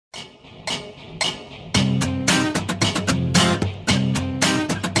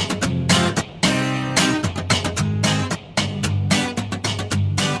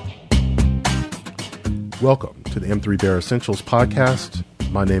Welcome to the M3 Bear Essentials podcast.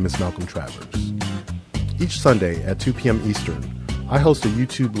 My name is Malcolm Travers. Each Sunday at 2 p.m. Eastern, I host a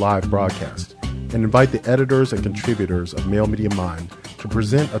YouTube live broadcast and invite the editors and contributors of Male Media Mind to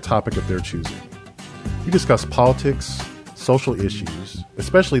present a topic of their choosing. We discuss politics, social issues,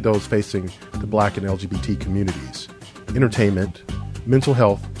 especially those facing the Black and LGBT communities, entertainment, mental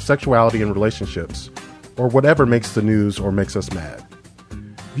health, sexuality and relationships, or whatever makes the news or makes us mad.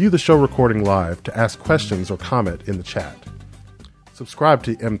 View the show recording live to ask questions or comment in the chat. Subscribe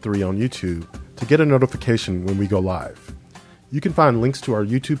to M3 on YouTube to get a notification when we go live. You can find links to our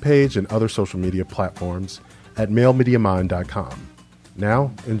YouTube page and other social media platforms at malemediamind.com.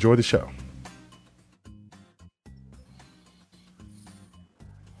 Now, enjoy the show.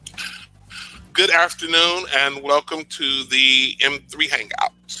 Good afternoon and welcome to the M3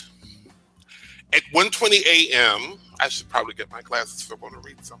 Hangout. At 1:20 a.m., I should probably get my glasses if I want to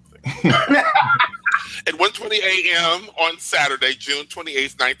read something. At 1:20 a.m. on Saturday, June 28,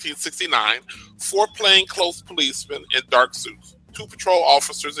 1969, four plainclothes policemen in dark suits, two patrol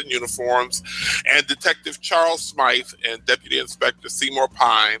officers in uniforms, and Detective Charles Smythe and Deputy Inspector Seymour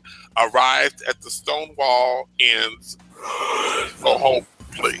Pine arrived at the Stonewall Inn's. Go home,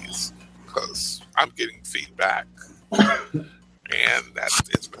 please, because I'm getting feedback, and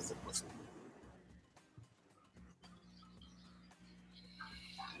it's messing with me.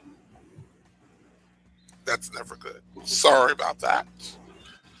 That's never good. Sorry about that.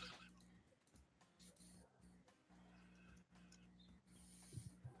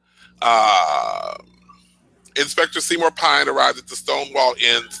 Inspector Seymour Pine arrived at the Stonewall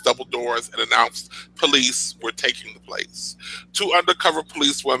Inn's double doors and announced police were taking the place. Two undercover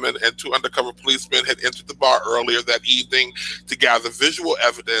policewomen and two undercover policemen had entered the bar earlier that evening to gather visual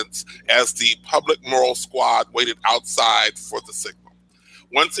evidence as the public moral squad waited outside for the signal.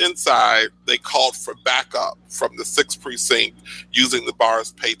 Once inside, they called for backup from the 6th precinct using the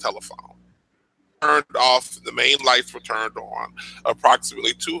bar's pay telephone. Turned off, the main lights were turned on.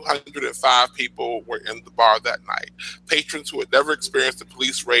 Approximately 205 people were in the bar that night. Patrons who had never experienced a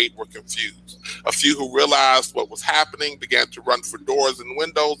police raid were confused. A few who realized what was happening began to run for doors and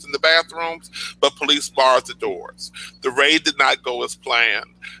windows in the bathrooms, but police barred the doors. The raid did not go as planned.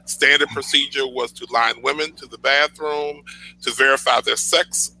 Standard procedure was to line women to the bathroom to verify their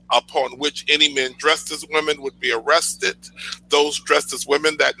sex, upon which any men dressed as women would be arrested. Those dressed as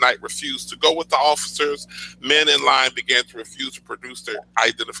women that night refused to go with the officers. Men in line began to refuse to produce their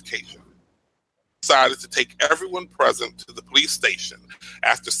identification. Decided to take everyone present to the police station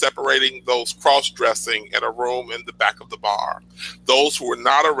after separating those cross-dressing in a room in the back of the bar. Those who were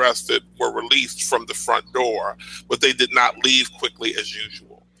not arrested were released from the front door, but they did not leave quickly as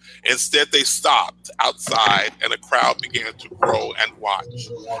usual. Instead, they stopped outside and a crowd began to grow and watch.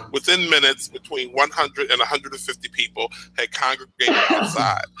 Within minutes, between 100 and 150 people had congregated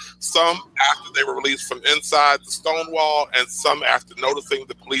outside. Some after they were released from inside the Stonewall, and some after noticing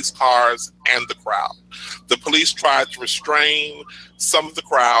the police cars and the crowd. The police tried to restrain some of the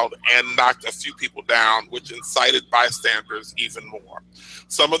crowd and knocked a few people down, which incited bystanders even more.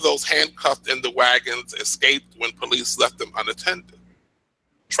 Some of those handcuffed in the wagons escaped when police left them unattended.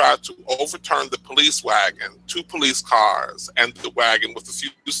 Tried to overturn the police wagon, two police cars, and the wagon with a few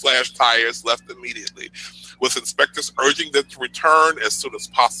slashed tires left immediately, with inspectors urging them to return as soon as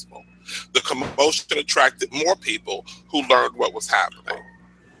possible. The commotion attracted more people who learned what was happening.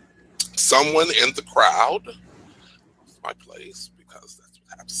 Someone in the crowd, my place, because that's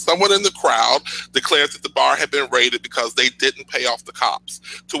what happened. Someone in the crowd declared that the bar had been raided because they didn't pay off the cops,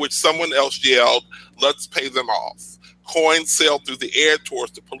 to which someone else yelled, "Let's pay them off." Coins sailed through the air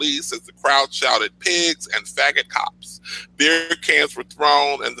towards the police as the crowd shouted pigs and faggot cops. Beer cans were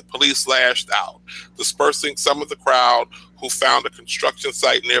thrown and the police lashed out, dispersing some of the crowd who found a construction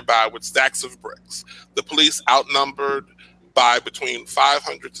site nearby with stacks of bricks. The police outnumbered by between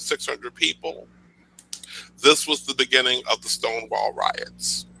 500 to 600 people. This was the beginning of the Stonewall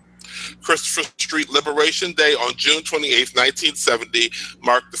riots. Christopher Street Liberation Day on June 28, 1970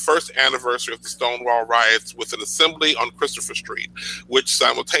 marked the first anniversary of the Stonewall riots with an assembly on Christopher Street, which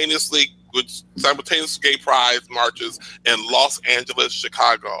simultaneously gay pride marches in Los Angeles,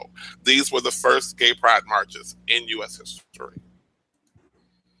 Chicago. These were the first gay pride marches in U.S. history.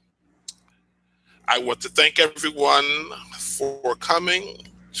 I want to thank everyone for coming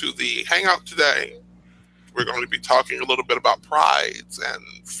to the Hangout today. We're going to be talking a little bit about prides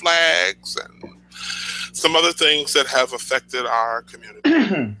and flags and some other things that have affected our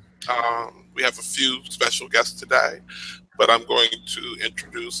community. We have a few special guests today, but I'm going to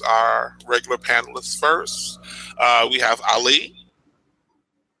introduce our regular panelists first. We have Ali.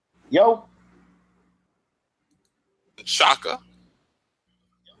 Yo. Shaka.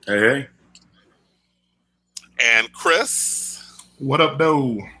 Hey. And Chris. What up,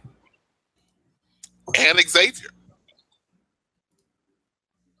 though? And Xavier.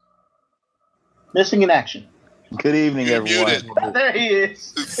 Missing in action. Good evening, You're everyone. muted. There he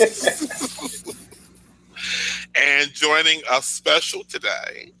is. And joining us special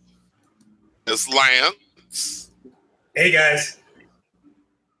today is Lance. Hey, guys.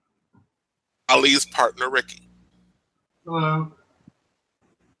 Ali's partner, Ricky. Hello.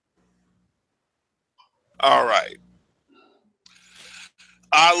 All right.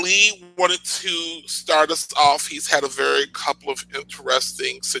 Ali wanted to start us off. He's had a very couple of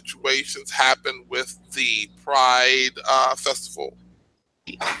interesting situations happen with the Pride Festival.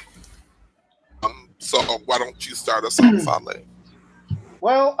 So why don't you start us off, Ali?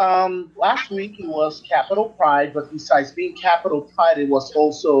 Well, last week it was Capital Pride, but besides being Capital Pride, it was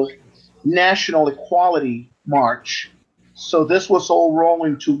also National Equality March. So this was all rolled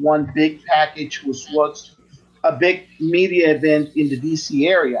into one big package, which was a big media event in the DC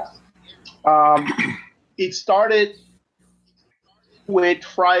area. It started with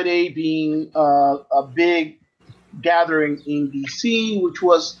Friday being a big gathering in DC,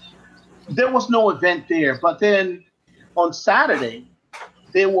 there was no event there. But then on Saturday,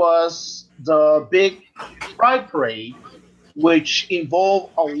 there was the big Pride Parade, which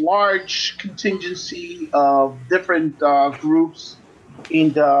involved a large contingency of different groups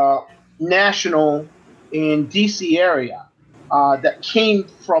in the national and DC area that came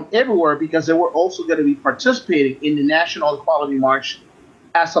from everywhere because they were also going to be participating in the National Equality March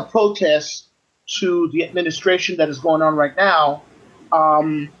as a protest to the administration that is going on right now.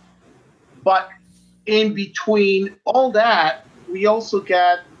 But in between all that, we also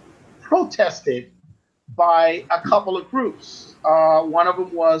got protested by a couple of groups. One of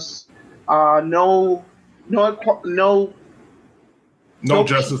them was no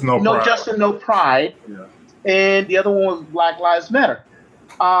justice, no pride. Justice, no pride. Yeah. And the other one was Black Lives Matter,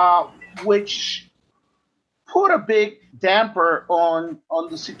 which put a big damper on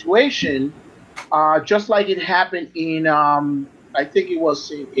the situation, just like it happened in I think it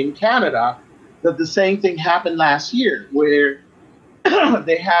was in Canada, that the same thing happened last year where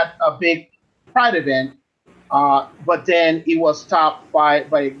they had a big pride event, but then it was stopped by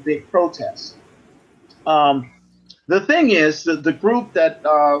a big protest. The thing is, the group that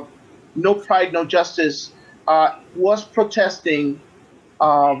No Pride, No Justice was protesting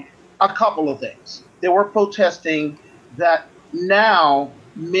a couple of things. They were protesting that now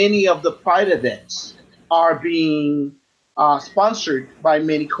many of the pride events are being sponsored by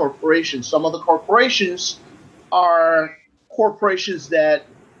many corporations. Some of the corporations are corporations that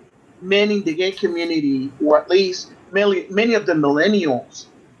many in the gay community, or at least many of the millennials,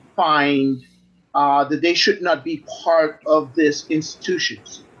 find that they should not be part of these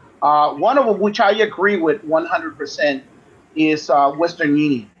institutions. One of them, which I agree with 100%, is Western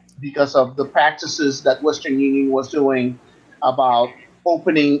Union, because of the practices that Western Union was doing about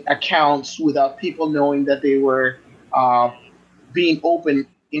opening accounts without people knowing that they were being open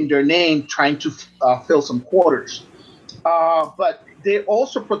in their name, trying to fill some quarters. But they're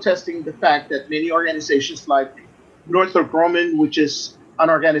also protesting the fact that many organizations like Northrop Grumman, which is an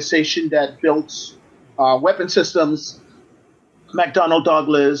organization that builds weapon systems, McDonnell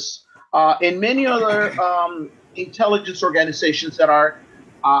Douglas, and many other intelligence organizations that are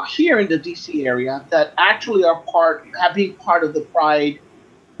here in the DC area that actually have been part of the Pride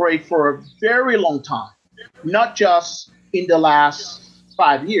Parade for a very long time, not just in the last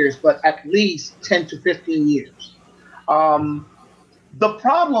 5 years, but at least 10 to 15 years. The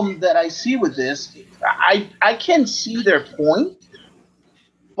problem that I see with this, I can see their point,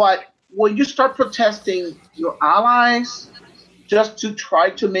 but when you start protesting your allies just to try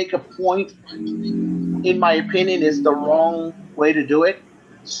to make a point, in my opinion, is the wrong way to do it.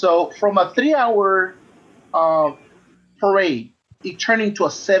 So from a 3-hour parade, it turned into a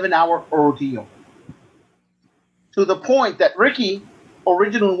 7-hour ordeal, to the point that Ricky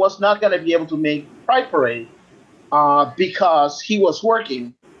originally was not going to be able to make Pride Parade because he was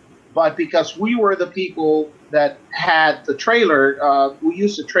working, but because we were the people that had the trailer, we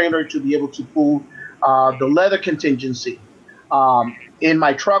used the trailer to be able to pull the leather contingency. And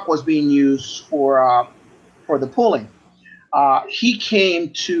my truck was being used for the pulling. He came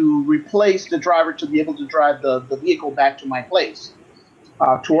to replace the driver to be able to drive the vehicle back to my place,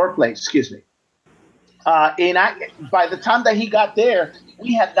 to our place, excuse me. And by the time that he got there,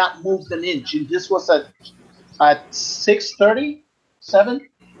 we had not moved an inch. And this was at 6:30, 7?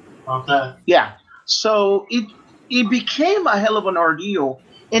 Okay. Yeah. So it became a hell of an ordeal,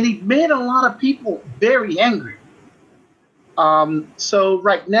 and it made a lot of people very angry. So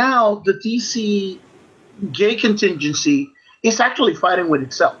right now, the DC gay contingency is actually fighting with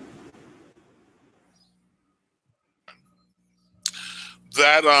itself.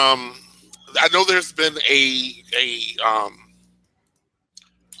 That I know there's been a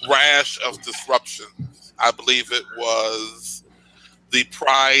rash of disruptions. I believe it was the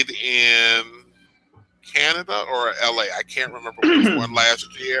Pride in Canada or LA. I can't remember which one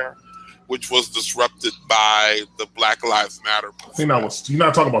last year, which was disrupted by the Black Lives Matter movement. I think that was, you're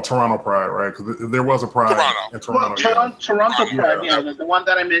not talking about Toronto Pride, right? Because there was a Pride in Toronto. Well, Toronto Pride, the one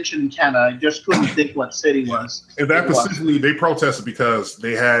that I mentioned in Canada. I just couldn't think what city was. And that specifically, they protested because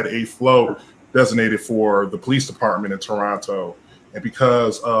they had a float designated for the police department in Toronto. And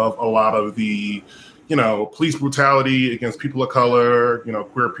because of a lot of the, police brutality against people of color,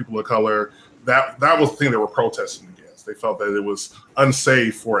 queer people of color, that was the thing they were protesting against. They felt that it was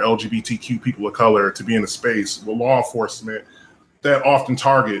unsafe for LGBTQ people of color to be in a space with law enforcement that often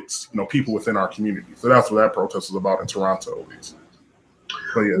targets, people within our community. So that's what that protest was about in Toronto, at least.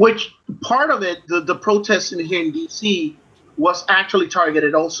 So, yeah. Which part of it, the protests here in DC was actually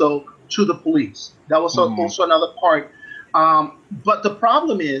targeted also to the police. That was also another part. But the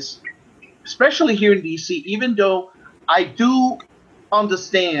problem is, especially here in DC, even though I do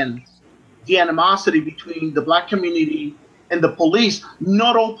understand the animosity between the Black community and the police,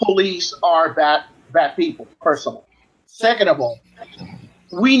 not all police are bad people, personally. Second of all,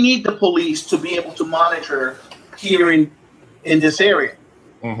 we need the police to be able to monitor here in this area.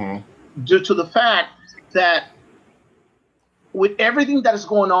 Due to the fact that with everything that is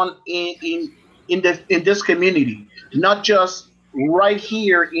going on in this community, not just right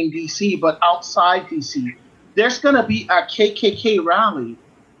here in DC, but outside DC, there's going to be a KKK rally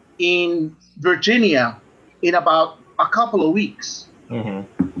in Virginia in about a couple of weeks. And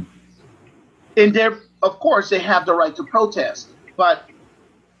there, of course, they have the right to protest. But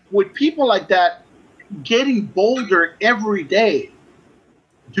with people like that getting bolder every day,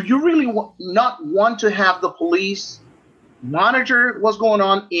 do you really not want to have the police monitor what's going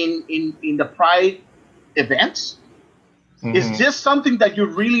on in the Pride events? Is this something that you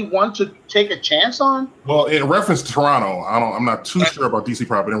really want to take a chance on? Well, in reference to Toronto, I'm not too sure about DC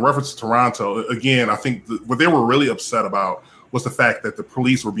Pride, but in reference to Toronto, again, I think what they were really upset about was the fact that the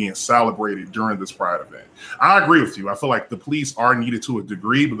police were being celebrated during this Pride event. I agree with you. I feel like the police are needed to a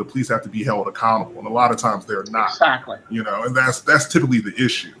degree, but the police have to be held accountable, and a lot of times they're not. Exactly. And that's typically the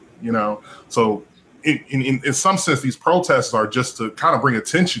issue. So in some sense, these protests are just to kind of bring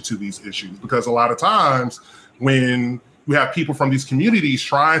attention to these issues, because a lot of times when we have people from these communities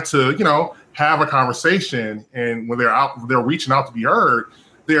trying to, have a conversation, and when they're reaching out to be heard,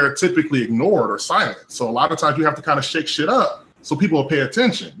 they're typically ignored or silent. So a lot of times you have to kind of shake shit up so people will pay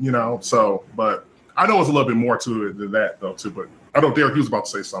attention, So, but I know it's a little bit more to it than that, though, too. But I know Derek, he was about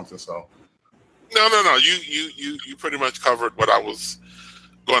to say something. So no, you pretty much covered what I was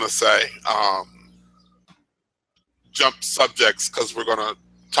going to say. Jump subjects, because we're going to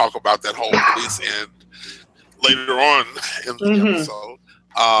talk about that whole police end later on in the episode.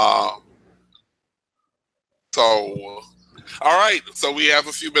 So, all right. So we have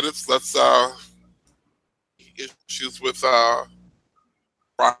a few minutes. Let's issues with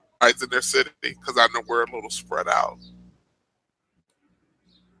prides in their city, because I know we're a little spread out.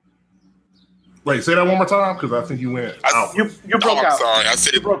 Wait, say that one more time, because I think you went out. You broke out. Sorry, I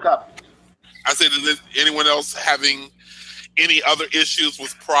said you broke up. I said, is anyone else having any other issues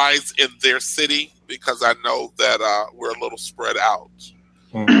with prides in their city? Because I know that we're a little spread out.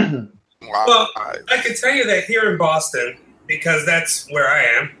 Well, I can tell you that here in Boston, because that's where I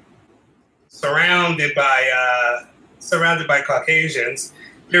am, surrounded by Caucasians,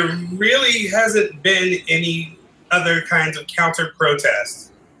 there really hasn't been any other kinds of counter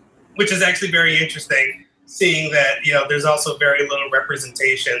protests, which is actually very interesting, seeing that there's also very little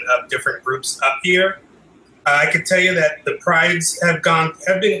representation of different groups up here. I can tell you that the prides have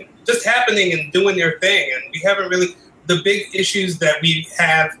been just happening and doing their thing, and we haven't really. The big issues that we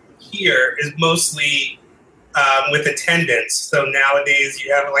have here is mostly with attendance. So nowadays,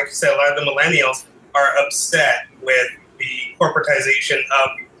 you have, like you said, a lot of the millennials are upset with the corporatization of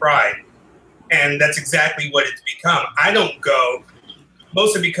Pride, and that's exactly what it's become. I don't go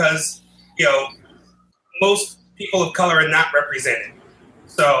mostly because most people of color are not represented.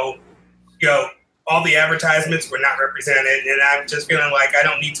 So all the advertisements were not represented, and I'm just feeling like I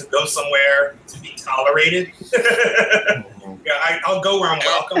don't need to go somewhere to be tolerated. I'll go where I'm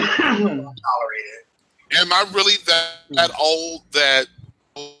welcome. I'm tolerated. Am I really that old that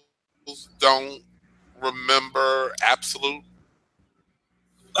don't remember Absolute?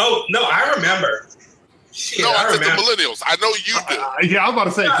 Oh no, I remember. Shit, No, I said the remember. millennials. I know you do. Yeah, I was about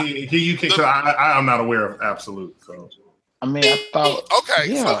to say, can you kick? I'm not aware of Absolute. So I mean, I thought.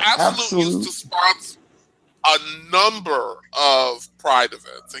 Okay, so Absolute used to sponsor a number of pride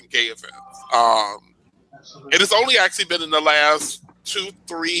events and gay events. And it's only actually been in the last 4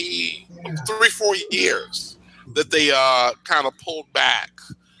 years that they kind of pulled back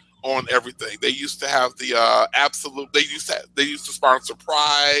on everything. They used to have the Absolute. They used to sponsor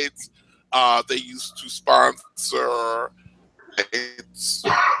prides. They used to sponsor.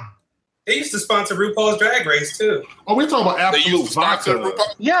 They used to sponsor RuPaul's Drag Race too. Oh, we're talking about Absolute Vodka.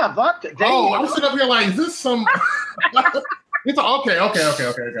 Yeah, vodka. Oh, I'm sitting up here like, is this some? It's okay. I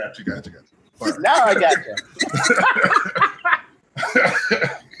got you. Now I got you.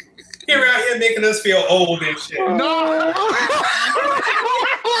 You're out here making us feel old and shit. No.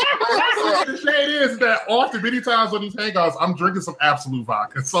 The shade is that often, many times on these hangouts, I'm drinking some Absolute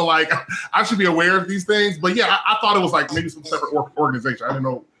vodka. So, like, I should be aware of these things. But yeah, I thought it was like maybe some separate organization. I didn't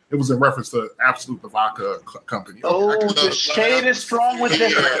know it was in reference to Absolute, the vodka company. Oh, the shade is strong with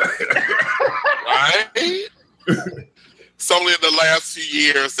this. Right? It's only in the last few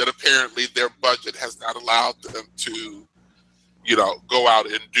years that apparently their budget has not allowed them to, go out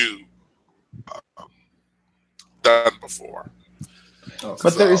and do done before.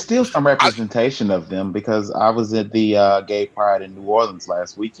 But there is still some representation of them, because I was at the Gay Pride in New Orleans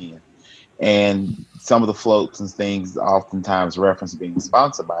last weekend, and some of the floats and things oftentimes reference being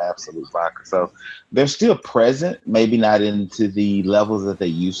sponsored by Absolute Vodka. So they're still present, maybe not into the levels that they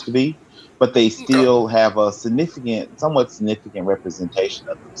used to be, but they still have a somewhat significant representation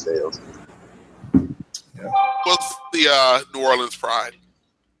of themselves. What's the New Orleans Pride?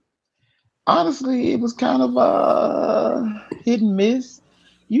 Honestly, it was kind of hit and miss.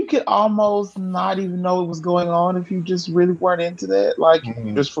 You could almost not even know what was going on if you just really weren't into that, like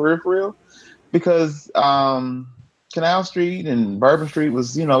just for real. Because Canal Street and Bourbon Street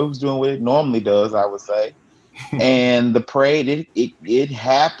was, it was doing what it normally does, I would say. And the parade, it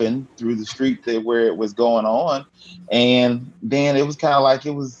happened through the street where it was going on, and then it was kind of like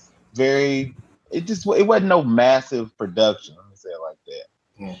it wasn't no massive production. Let me say it like that.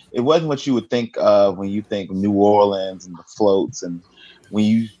 It wasn't what you would think of when you think New Orleans and the floats, and when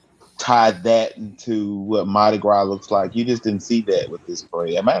you tied that into what Mardi Gras looks like. You just didn't see that with this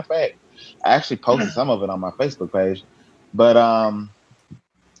parade. As a matter of fact, I actually posted some of it on my Facebook page, but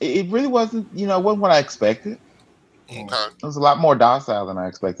it really wasn't, wasn't what I expected. Okay. It was a lot more docile than I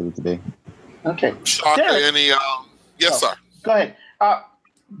expected it to be. Okay. Shaka, yes, sir. Go ahead.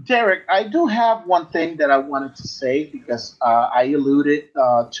 Derek, I do have one thing that I wanted to say, because I alluded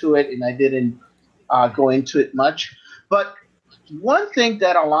to it and I didn't go into it much. But one thing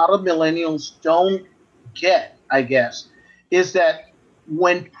that a lot of millennials don't get, I guess, is that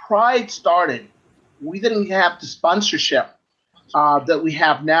when Pride started, we didn't have the sponsorship that we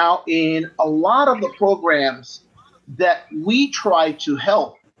have now in a lot of the programs that we try to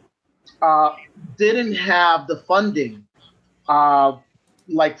help. Didn't have the funding.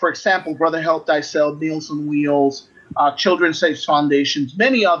 Like, for example, Brother Help Thyself, Meals on Wheels, Children's Safe Foundations,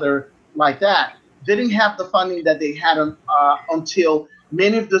 many other like that, didn't have the funding that they had until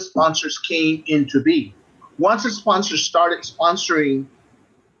many of the sponsors came into being. Once the sponsors started sponsoring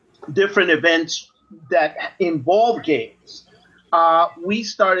different events that involve games, we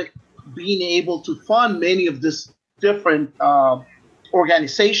started being able to fund many of these different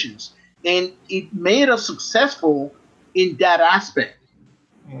organizations, and it made us successful in that aspect.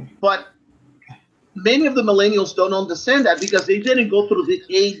 But many of the millennials don't understand that, because they didn't go through the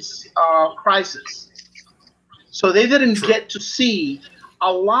AIDS crisis. So they didn't get to see a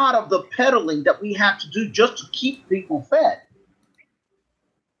lot of the peddling that we had to do just to keep people fed.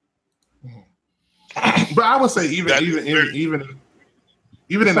 But I would say even in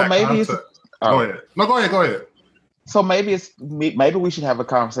that context. Go ahead. No, go ahead. So maybe we should have a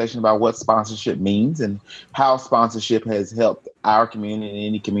conversation about what sponsorship means and how sponsorship has helped our community and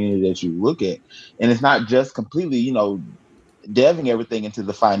any community that you look at. And it's not just completely, delving everything into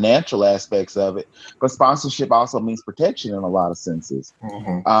the financial aspects of it, but sponsorship also means protection in a lot of senses.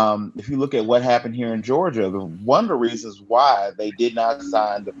 If you look at what happened here in Georgia, one of the reasons why they did not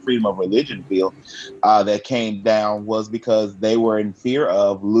sign the freedom of religion bill that came down was because they were in fear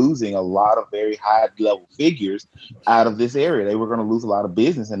of losing a lot of very high level figures out of this area. They were going to lose a lot of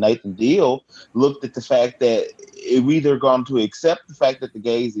business, and Nathan Deal looked at the fact that we're either going to accept the fact that the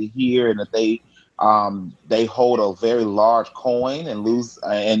gays are here and that they hold a very large coin and lose,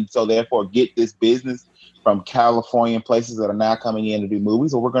 and so therefore get this business from California and places that are now coming in to do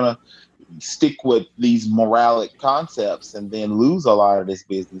movies, or we're going to stick with these moralic concepts and then lose a lot of this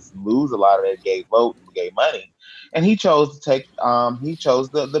business, lose a lot of that gay vote, gay money. And he chose to take, he chose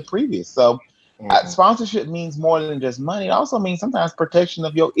the previous. So sponsorship means more than just money. It also means sometimes protection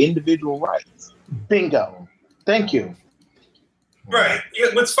of your individual rights. Bingo. Thank you. Right. Yeah,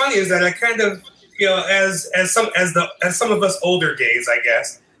 what's funny is that I kind of, as some of us older gays, I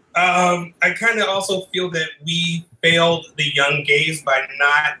guess, I kind of also feel that we failed the young gays by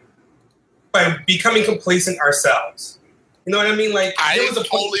becoming complacent ourselves. You know what I mean? Like, I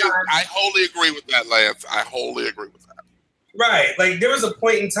wholly agree with that, Lance. I wholly agree with that. Right. Like, there was a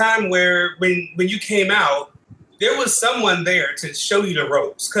point in time where when you came out, there was someone there to show you the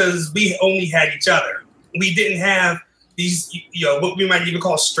ropes because we only had each other. We didn't have these, what we might even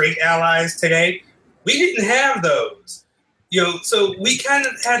call straight allies today. We didn't have those. So we kind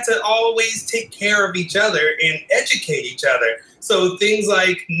of had to always take care of each other and educate each other. So things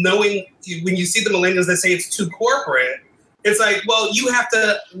like knowing when you see the millennials that say it's too corporate, it's like, well, you have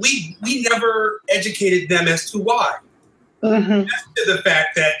to, we never educated them as to why. Mm-hmm. That's to the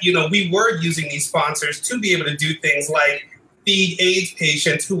fact that, we were using these sponsors to be able to do things like feed AIDS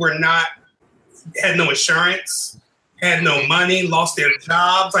patients who had no insurance, had no money, lost their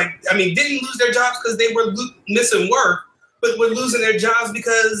jobs. Didn't lose their jobs because they were missing work, but were losing their jobs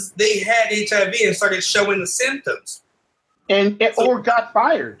because they had HIV and started showing the symptoms. Or got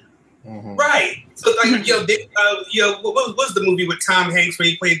fired. Mm-hmm. Right. So, what was the movie with Tom Hanks where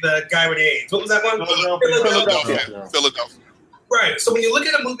he played the guy with AIDS? What was that one? Philadelphia. Right. So when you look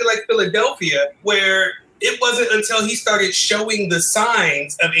at a movie like Philadelphia, where it wasn't until he started showing the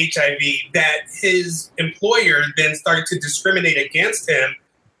signs of HIV that his employer then started to discriminate against him.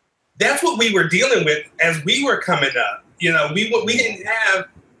 That's what we were dealing with as we were coming up. We didn't have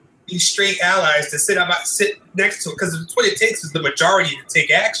these straight allies to sit next to, because what it takes is the majority to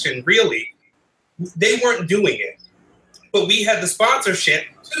take action, really. They weren't doing it. But we had the sponsorship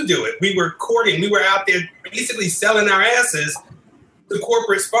to do it. We were courting. We were out there basically selling our asses to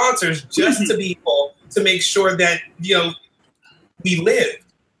corporate sponsors just to be able to make sure that, we lived.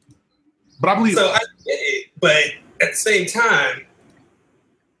 But I believe... So I get it. But at the same time...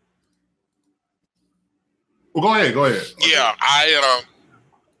 Well, go ahead. Yeah,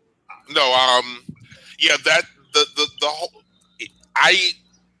 that the whole,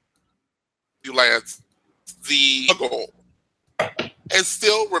 Lance, the struggle has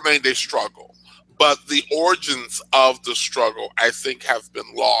still remained a struggle, but the origins of the struggle, I think, have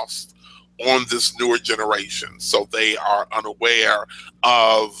been lost on this newer generation. So they are unaware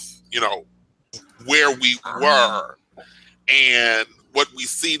of, where we were, and what we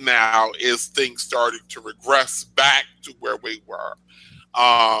see now is things starting to regress back to where we were.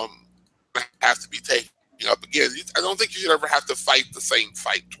 Has to be taken up again. I don't think you should ever have to fight the same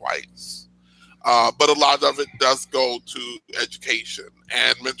fight twice. But a lot of it does go to education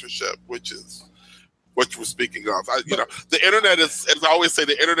and mentorship, which is what you were speaking of. The internet is, as I always say,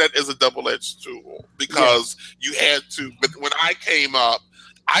 the internet is a double-edged tool because you had to. But when I came up,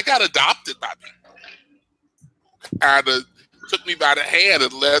 I got adopted by people. Kind of took me by the hand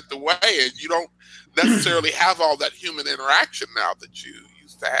and led the way, and you don't necessarily have all that human interaction now that you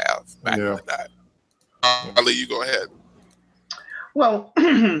used to have back in the day. Ali, you go ahead. Well,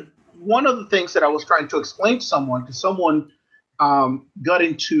 one of the things that I was trying to explain to someone, because someone got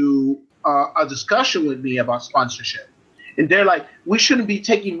into a discussion with me about sponsorship, and they're like, we shouldn't be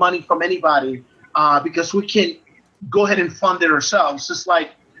taking money from anybody because we can go ahead and fund it ourselves. It's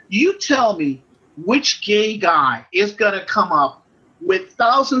like, you tell me which gay guy is going to come up with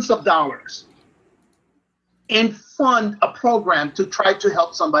thousands of dollars and fund a program to try to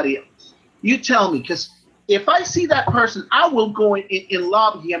help somebody else. You tell me, because if I see that person, I will go in and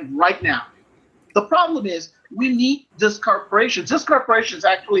lobby him right now. The problem is we need these corporations. These corporations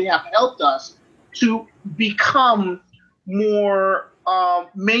actually have helped us to become more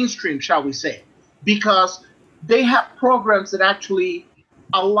mainstream, shall we say, because they have programs that actually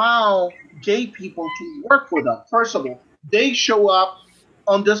allow gay people to work for them. First of all, they show up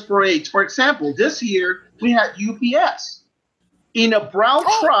on these parades. For example, this year we had UPS in a brown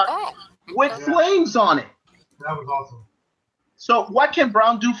truck with flames on it. That was awesome. So what can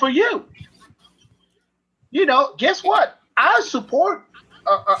Brown do for you? Guess what? I support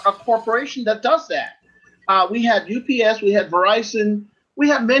a corporation that does that. We had UPS, we had Verizon, we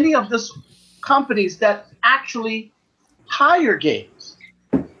have many of these companies that actually hire gays,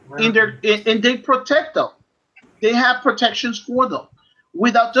 and they protect them. They have protections for them.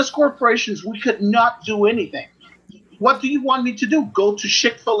 Without these corporations, we could not do anything. What do you want me to do? Go to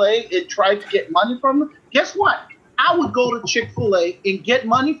Chick-fil-A and try to get money from them? Guess what? I would go to Chick-fil-A and get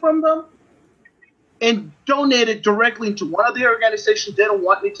money from them and donate it directly into one of the organizations they don't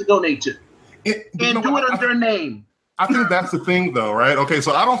want me to donate to, and do it under their name. I think that's the thing, though, right? Okay,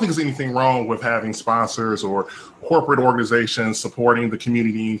 so I don't think there's anything wrong with having sponsors or corporate organizations supporting the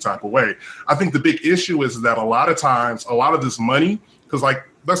community in any type of way. I think the big issue is that a lot of times, a lot of this money, because like,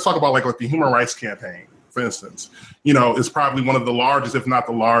 let's talk about like the Human Rights Campaign, for instance, is probably one of the largest, if not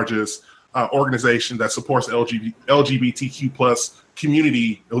the largest, organization that supports LGBTQ plus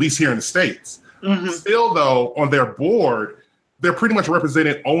community, at least here in the States. Mm-hmm. Still, though, on their board, they're pretty much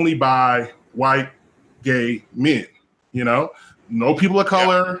represented only by white, gay men. No people of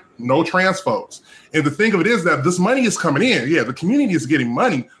color, no trans folks. And the thing of it is that this money is coming in. Yeah, the community is getting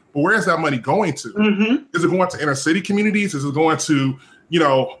money, but where is that money going to? Mm-hmm. Is it going to inner city communities? Is it going to,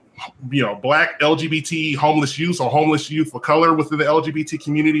 Black LGBT homeless youth or homeless youth of color within the LGBT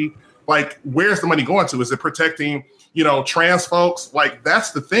community? Like, where's the money going to? Is it protecting, trans folks? Like,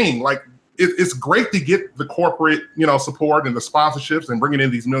 that's the thing. Like, it's great to get the corporate, support and the sponsorships and bringing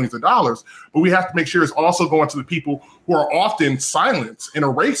in these millions of dollars, but we have to make sure it's also going to the people who are often silenced and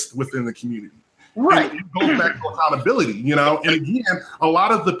erased within the community. Right. And it goes back to accountability, And again, a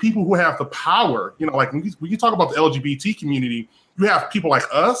lot of the people who have the power, like when you talk about the LGBT community, you have people like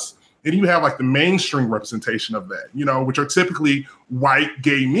us, and you have like the mainstream representation of that, which are typically white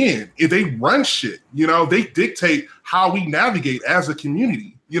gay men. If they run shit, they dictate how we navigate as a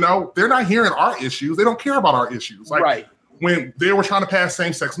community. They're not hearing our issues. They don't care about our issues. Like right. When they were trying to pass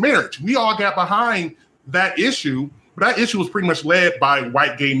same-sex marriage, we all got behind that issue. But that issue was pretty much led by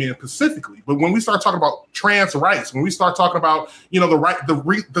white gay men specifically. But when we start talking about trans rights, when we start talking about,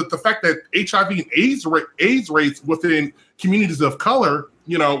 the fact that HIV and AIDS rates within communities of color,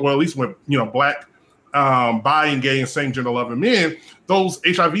 well, at least with, Black, bi and gay and same gender loving men, those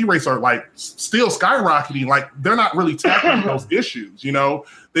HIV rates are like still skyrocketing. Like they're not really tackling those issues.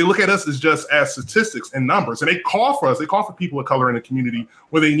 They look at us as statistics and numbers, and they call for us. They call for people of color in the community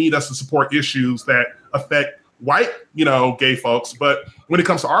where they need us to support issues that affect white, gay folks. But when it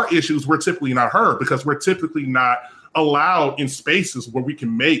comes to our issues, we're typically not heard because we're typically not allowed in spaces where we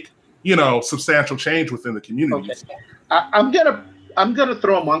can make, substantial change within the community. Okay. I'm gonna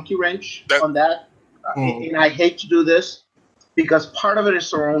throw a monkey wrench on that, and I hate to do this because part of it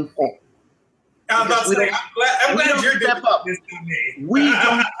is our own fault. I'm glad you're step up. We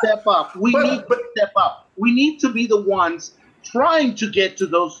don't step up. We need to step up. We need to be the ones trying to get to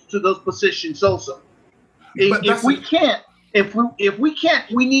those positions also. If we can't,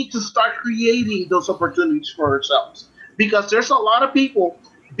 we need to start creating those opportunities for ourselves. Because there's a lot of people,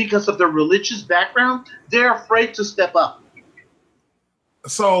 because of their religious background, they're afraid to step up.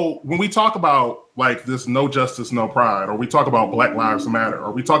 So when we talk about like this no justice, no pride, or we talk about Black Lives Matter,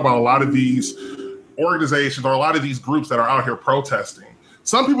 or we talk about a lot of these organizations or a lot of these groups that are out here protesting,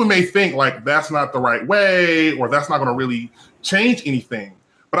 some people may think like that's not the right way or that's not going to really change anything.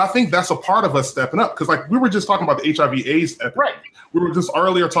 But I think that's a part of us stepping up. Because like we were just talking about the HIV AIDS epidemic. Right. We were just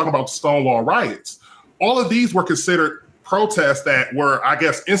earlier talking about Stonewall riots. All of these were considered protests that were, I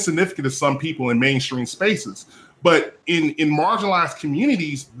guess, insignificant to some people in mainstream spaces. But in marginalized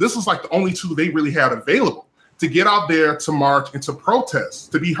communities, this was like the only tool they really had available to get out there, to march and to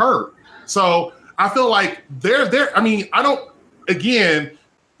protest, to be heard. So I feel like there is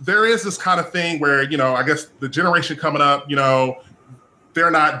this kind of thing where, I guess the generation coming up,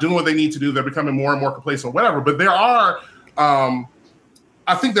 they're not doing what they need to do. They're becoming more and more complacent, whatever. But there are,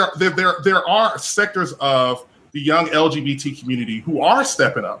 I think there are sectors of the young LGBT community who are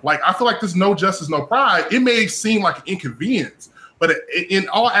stepping up. Like, I feel like this no justice, no pride, it may seem like an inconvenience, but in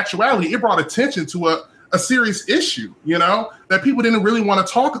all actuality, it brought attention to a serious issue, that people didn't really want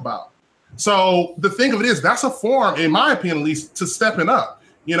to talk about. So the thing of it is, that's a form, in my opinion, at least, to stepping up.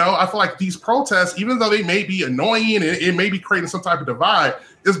 I feel like these protests, even though they may be annoying and it may be creating some type of divide,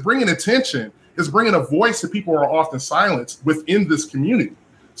 is bringing attention, is bringing a voice to people who are often silenced within this community.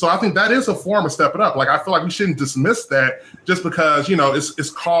 So I think that is a form of stepping up. Like, I feel like we shouldn't dismiss that just because, it's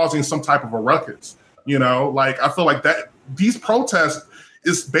causing some type of a ruckus. Like, I feel like that these protests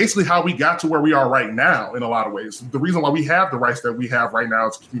is basically how we got to where we are right now in a lot of ways. The reason why we have the rights that we have right now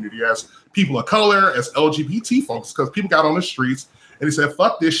as a community, as people of color, as LGBT folks, because people got on the streets and they said,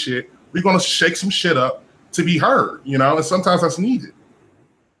 fuck this shit. We're going to shake some shit up to be heard, and sometimes that's needed.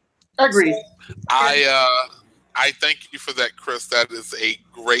 Agreed. I thank you for that, Chris. That is a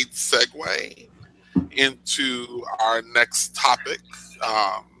great segue into our next topic,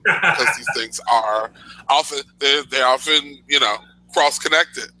 because these things are often, they're often,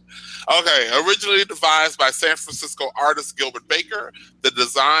 cross-connected. Okay, originally devised by San Francisco artist Gilbert Baker, the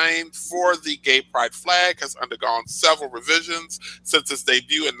design for the gay pride flag has undergone several revisions since its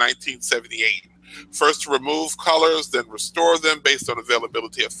debut in 1978. First to remove colors, then restore them based on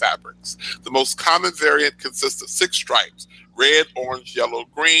availability of fabrics. The most common variant consists of 6 stripes: red, orange, yellow,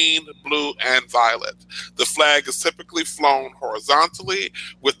 green, blue, and violet. The flag is typically flown horizontally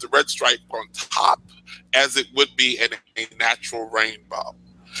with the red stripe on top, as it would be in a natural rainbow.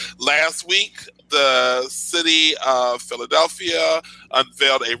 Last week, the city of Philadelphia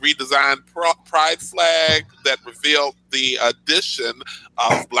unveiled a redesigned pride flag that revealed the addition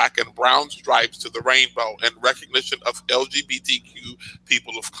of black and brown stripes to the rainbow in recognition of LGBTQ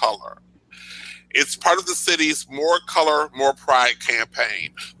people of color. It's part of the city's More Color, More Pride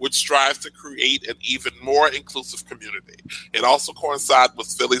campaign, which strives to create an even more inclusive community. It also coincides with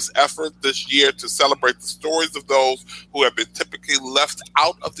Philly's effort this year to celebrate the stories of those who have been typically left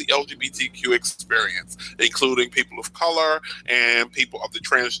out of the LGBTQ experience, including people of color and people of the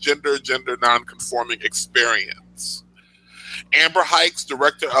transgender, gender nonconforming experience. Amber Hikes,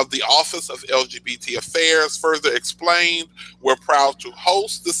 director of the Office of LGBT Affairs, further explained, "We're proud to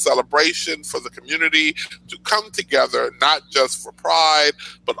host this celebration for the community to come together, not just for pride,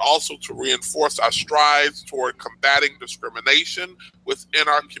 but also to reinforce our strides toward combating discrimination within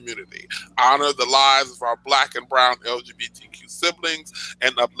our community, honor the lives of our Black and brown LGBTQ siblings,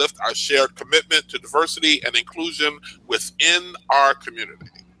 and uplift our shared commitment to diversity and inclusion within our community."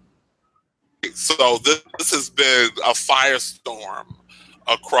 So this has been a firestorm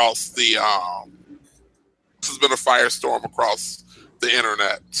across the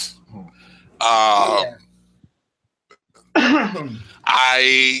internet. I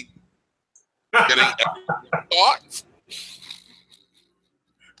getting thoughts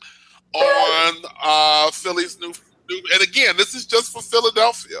on Philly's new, and again, this is just for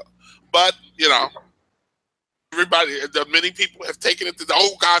Philadelphia, but you know, many people have taken it to the,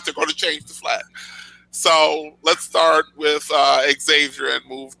 oh God, they're going to change the flag. So let's start with Xavier and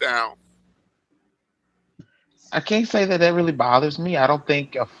move down. I can't say that really bothers me. I don't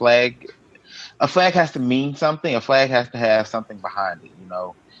think a flag has to mean something. A flag has to have something behind it. You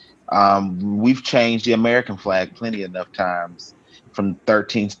know, we've changed the American flag plenty enough times, from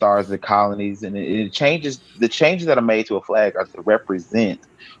 13 stars to colonies, and it changes. The changes that are made to a flag are to represent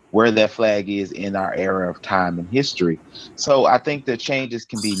where that flag is in our era of time and history. So I think the changes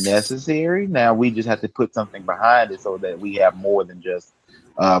can be necessary. Now we just have to put something behind it so that we have more than just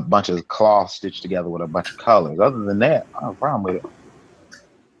a bunch of cloth stitched together with a bunch of colors. Other than that, I don't have a problem with it.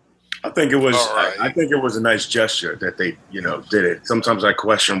 I think it was. Right. I think it was a nice gesture that they, did it. Sometimes I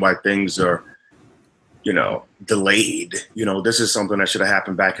question why things are, delayed. This is something that should have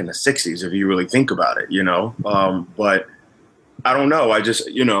happened back in the '60s if you really think about it. But I don't know. I just,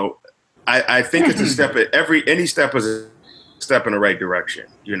 I think it's a step. Any step is a step in the right direction.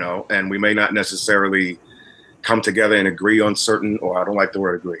 And we may not necessarily come together and agree on certain, or I don't like the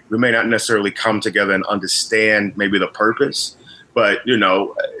word agree. We may not necessarily come together and understand maybe the purpose, but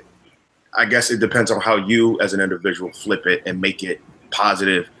I guess it depends on how you as an individual flip it and make it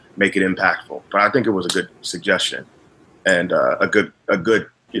positive, make it impactful. But I think it was a good suggestion and a good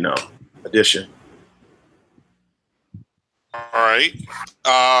addition. All right.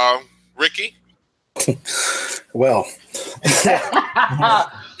 Ricky? Well,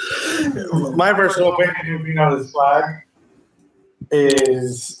 my personal opinion on this flag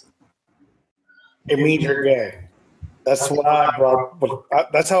is it means you're gay. That's what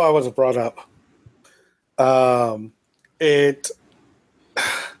that's how I was brought up. The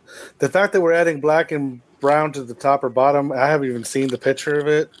fact that we're adding black and brown to the top or bottom, I haven't even seen the picture of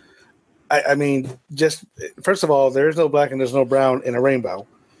it. I mean, just first of all, there's no black and there's no brown in a rainbow.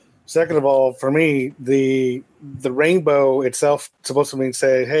 Second of all, for me, the rainbow itself is supposed to mean,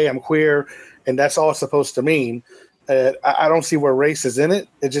 say, hey, I'm queer, and that's all it's supposed to mean. I don't see where race is in it.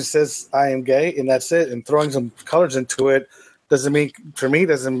 It just says I am gay, and that's it. And throwing some colors into it doesn't mean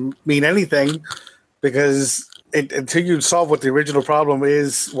anything, because until you solve what the original problem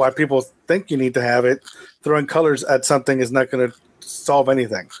is, why people think you need to have it, throwing colors at something is not going to solve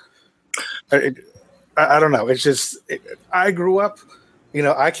anything. I don't know. It's just I grew up.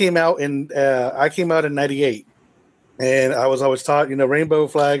 I came out in '98, and I was always taught, rainbow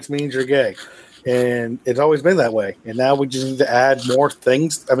flags means you're gay, and it's always been that way. And now we just need to add more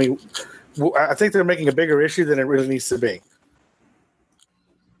things. I mean, I think they're making a bigger issue than it really needs to be.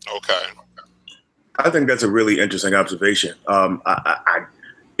 Okay. I think that's a really interesting observation.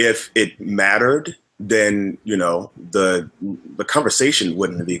 If it mattered, then the conversation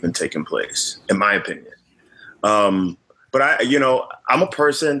wouldn't have even taken place, in my opinion. But I'm a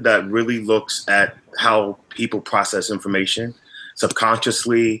person that really looks at how people process information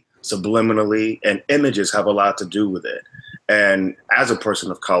subconsciously, subliminally, and images have a lot to do with it. And as a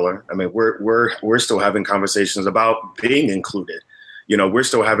person of color, I mean, we're still having conversations about being included. You know, we're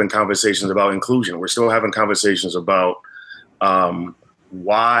still having conversations about inclusion. We're still having conversations about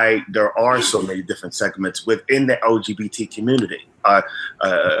why there are so many different segments within the LGBT community,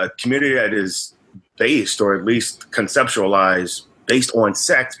 a community that is based, or at least conceptualized, based on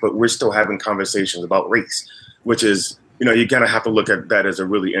sex, but we're still having conversations about race, which is, you know, you're going to have to look at that as a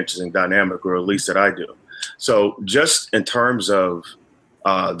really interesting dynamic, or at least that I do. So just in terms of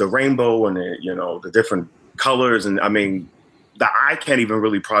the rainbow and the different colors, and I mean, the eye can't even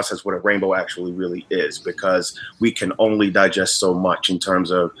really process what a rainbow actually really is, because we can only digest so much in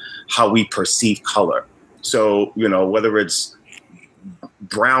terms of how we perceive color. So, you know, whether it's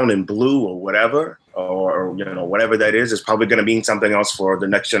brown and blue or whatever, or whatever that is probably going to mean something else for the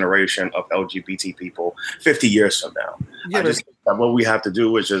next generation of LGBT people 50 years from now. Yeah, I just think that what we have to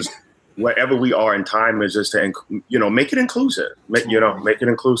do is just, wherever we are in time, is just to, make it inclusive. Make it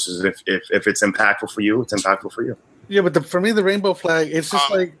inclusive. If it's impactful for you, it's impactful for you. Yeah, but for me, the rainbow flag, it's just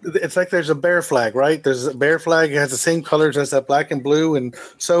like there's a bear flag, right? There's a bear flag. It has the same colors as that black and blue and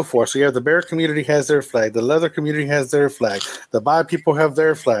so forth. So, the bear community has their flag. The leather community has their flag. The bi people have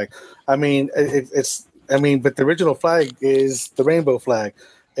their flag. I mean, but the original flag is the rainbow flag.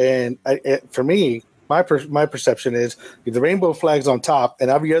 And for me, my perception is the rainbow flag's on top and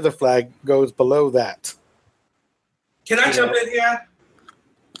every other flag goes below that. Can I jump in here?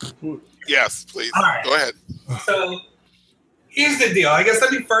 Yes, please. All right. Go ahead. So here's the deal. I guess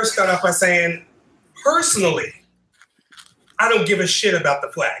let me first start off by saying, personally, I don't give a shit about the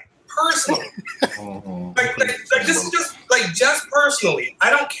flag. Personally, just personally, I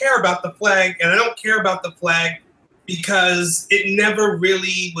don't care about the flag, and I don't care about the flag because it never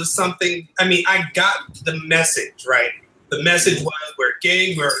really was something. I mean, I got the message, right? The message was we're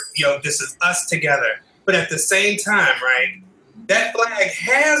gay, this is us together. But at the same time, right? That flag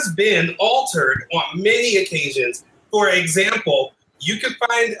has been altered on many occasions. For example, you can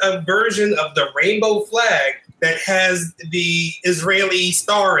find a version of the rainbow flag that has the Israeli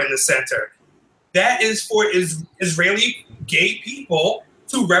star in the center. That is for Israeli gay people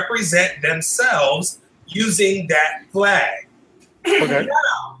to represent themselves using that flag. Okay.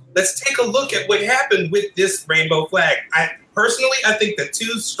 Now, let's take a look at what happened with this rainbow flag. I think the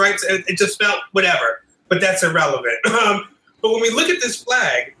two stripes, it just felt whatever, but that's irrelevant. But when we look at this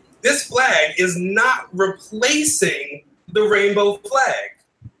flag is not replacing the rainbow flag.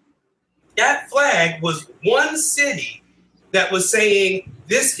 That flag was one city that was saying,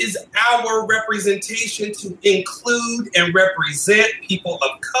 this is our representation to include and represent people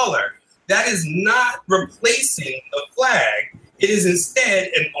of color. That is not replacing the flag. It is instead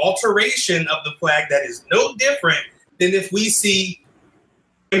an alteration of the flag that is no different than if we see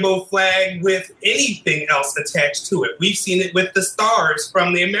rainbow flag with anything else attached to it. We've seen it with the stars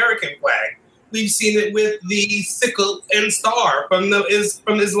from the American flag. We've seen it with the sickle and star from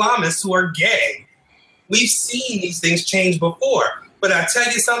Islamists who are gay. We've seen these things change before. But I tell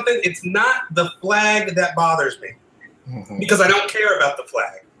you something, it's not the flag that bothers me, because I don't care about the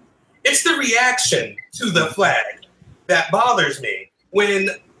flag. It's the reaction to the flag that bothers me. When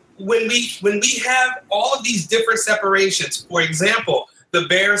we have all of these different separations, for example, the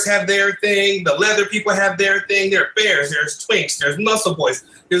bears have their thing. The leather people have their thing. There are bears. There's twinks. There's muscle boys.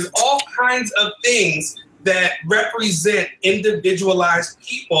 There's all kinds of things that represent individualized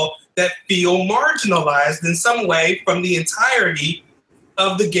people that feel marginalized in some way from the entirety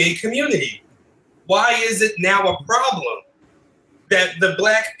of the gay community. Why is it now a problem that the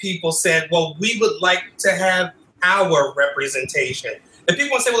black people said, well, we would like to have our representation? And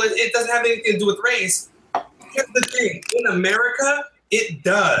people will say, well, it doesn't have anything to do with race. Here's the thing. In America, it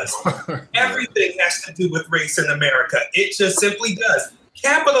does. Everything has to do with race in America. It just simply does.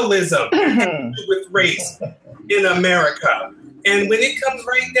 Capitalism has to do with race in America. And when it comes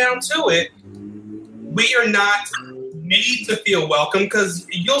right down to it, we are not made to feel welcome, because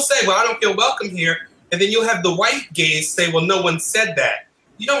you'll say, well, I don't feel welcome here. And then you'll have the white gays say, well, no one said that.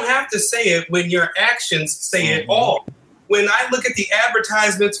 You don't have to say it when your actions say it all. When I look at the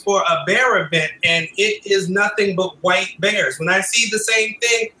advertisements for a bear event, and it is nothing but white bears. When I see the same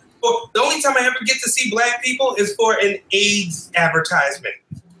thing, well, the only time I ever get to see black people is for an AIDS advertisement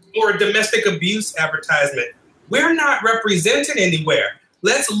or a domestic abuse advertisement. We're not represented anywhere.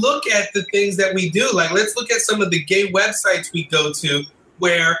 Let's look at the things that we do. Like, let's look at some of the gay websites we go to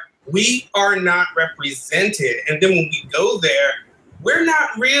where we are not represented. And then when we go there, we're not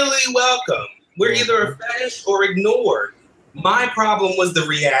really welcome. We're either a fetish or ignored. My problem was the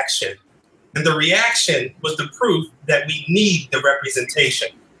reaction. And the reaction was the proof that we need the representation.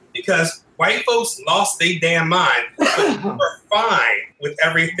 Because White folks lost their damn mind, but we're fine with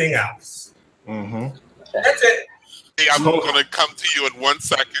everything else. Mm-hmm. That's it. Hey, I'm going to come to you in 1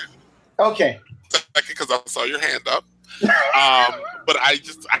 second. Okay. Because I saw your hand up. But I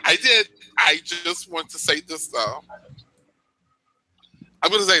just want to say this though. I'm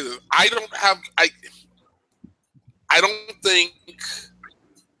going to say this. I don't think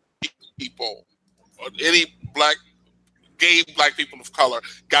people, any gay black people of color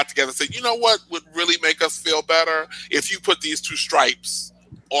got together and said, you know what would really make us feel better if you put these 2 stripes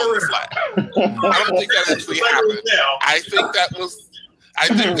on the flag. I don't think that actually happened. I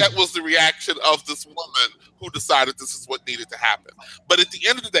think that was the reaction of this woman who decided this is what needed to happen. But at the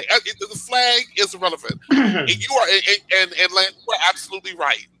end of the day, the flag is irrelevant. And you are, and Lance, you are absolutely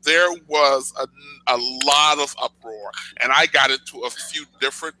right. There was a lot of uproar, and I got into a few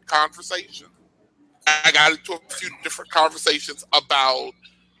different conversations. About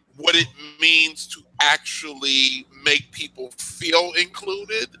what it means to actually make people feel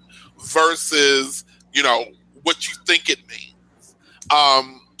included versus, what you think it means.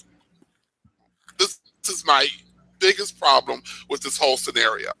 This is my biggest problem with this whole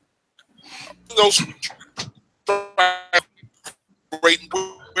scenario. Where's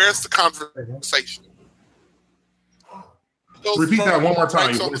the conversation? Repeat that one more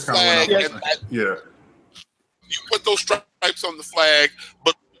time. On the flag, yeah. You put those stripes on the flag,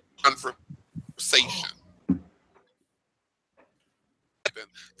 but conversation.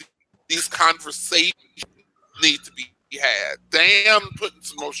 These conversations need to be had. Damn, putting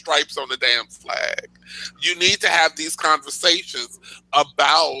some more stripes on the damn flag. You need to have these conversations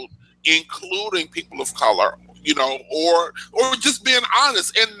about including people of color, or just being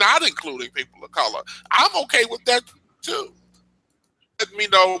honest and not including people of color. I'm okay with that too. Let me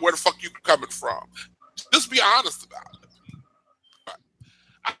know where the fuck you coming from. Just be honest about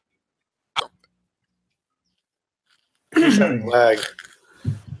it.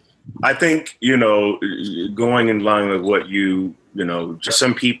 I think, going in line with what just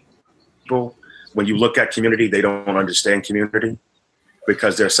some people, when you look at community, they don't understand community,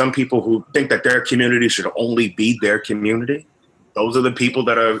 because there's some people who think that their community should only be their community. Those are the people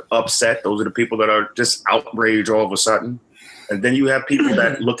that are upset. Those are the people that are just outraged all of a sudden. And then you have people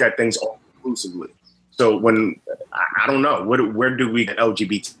that look at things all inclusively. So I don't know, where do we get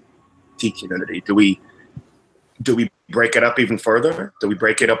LGBT community? Do we break it up even further? Do we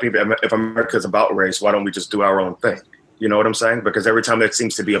break it up even if America's about race? Why don't we just do our own thing? You know what I'm saying? Because every time there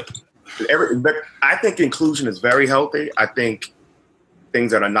seems to be I think inclusion is very healthy. I think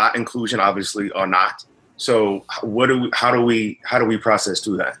things that are not inclusion obviously are not. So how do we process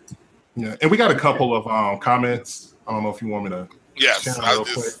through that? Yeah, and we got a couple of comments. I don't know if you want me to. Yes, real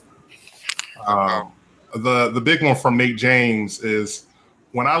quick. The big one from Nate James is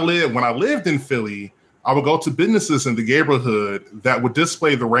when I lived in Philly, I would go to businesses in the neighborhood that would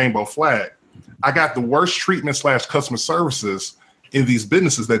display the rainbow flag. I got the worst treatment / customer services in these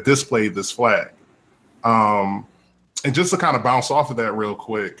businesses that displayed this flag. And just to kind of bounce off of that real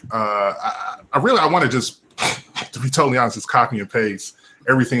quick, I want to just, to be totally honest, just copy and paste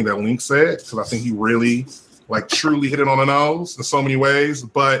everything that Link said, because I think he really, truly hit it on the nose in so many ways.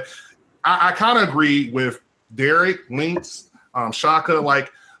 But I kind of agree with Derek, Links, Shaka.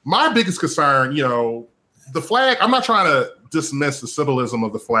 My biggest concern, the flag, I'm not trying to dismiss the symbolism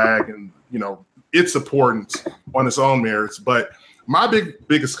of the flag and, its importance on its own merits, but my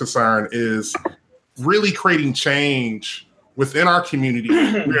biggest concern is really creating change within our community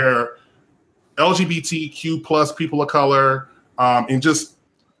where LGBTQ plus people of color and just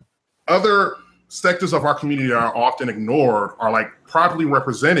other sectors of our community that are often ignored are properly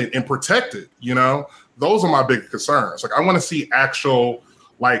represented and protected. Those are my big concerns. I want to see actual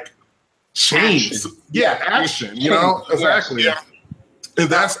change. Action. Action, exactly. Yeah. And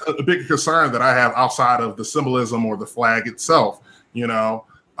that's a big concern that I have outside of the symbolism or the flag itself, and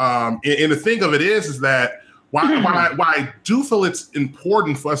the thing of it is that why I do feel it's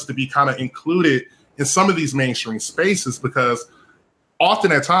important for us to be kind of included in some of these mainstream spaces, because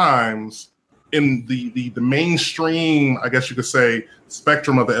often at times in the mainstream, I guess you could say,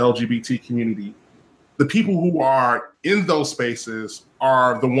 spectrum of the LGBT community, the people who are in those spaces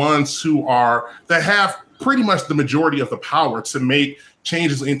are the ones that have pretty much the majority of the power to make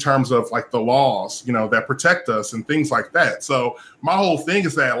changes in terms of the laws, that protect us and things like that. So my whole thing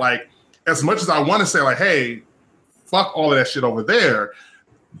is that as much as I want to say hey, fuck all of that shit over there,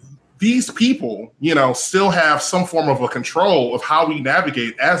 these people, still have some form of a control of how we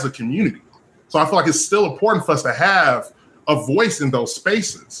navigate as a community. So I feel it's still important for us to have a voice in those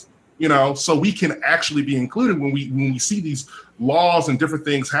spaces. you know, so we can actually be included when we see these laws and different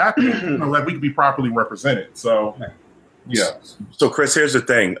things happen, you know, like we can be properly represented. So, yeah. So, Chris, here's the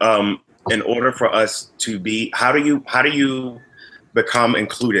thing. In order for us to be, how do you become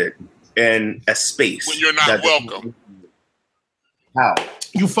included in a space when you're not welcome? How?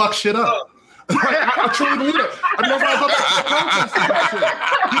 You fuck shit up. I truly believe it. I mean, that's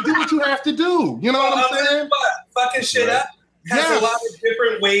why you do what you have to do. You know what I'm saying? Fucking shit up has a lot of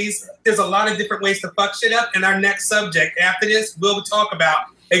different ways. There's a lot of different ways to fuck shit up. And our next subject after this, we'll talk about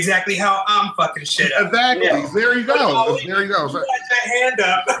exactly how I'm fucking shit up. Exactly. Yeah. There you go. There you go. You got your hand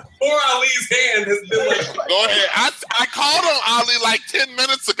up. Poor Ali's hand has been like. Go ahead. I called on Ali like 10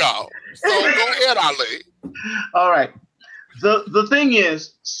 minutes ago. So go ahead, Ali. All right. The thing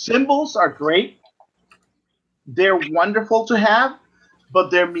is, symbols are great. They're wonderful to have, but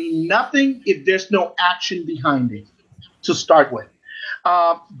they mean nothing if there's no action behind it to start with.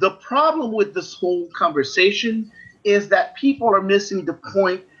 The problem with this whole conversation is that people are missing the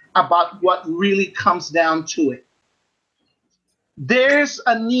point about what really comes down to it. There's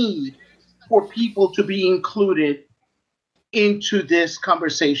a need for people to be included into this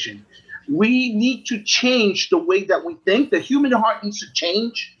conversation. We need to change the way that we think. The human heart needs to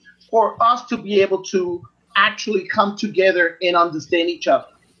change for us to be able to actually come together and understand each other.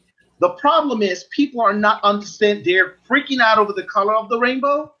 The problem is people are not understanding. They're freaking out over the color of the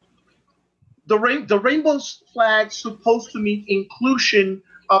rainbow. The rainbow flag's supposed to mean inclusion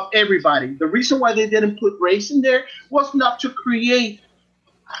of everybody. The reason why they didn't put race in there was not to create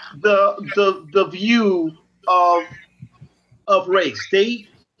the view of race.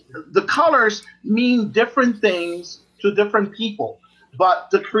 The colors mean different things to different people, but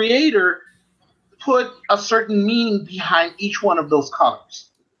the creator put a certain meaning behind each one of those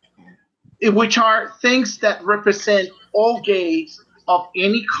colors, which are things that represent all gays of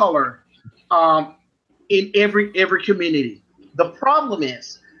any color in every community. The problem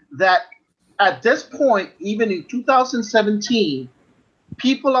is that at this point, even in 2017,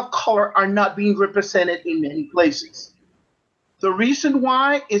 people of color are not being represented in many places. The reason